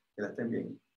Corto. Que la estén bien.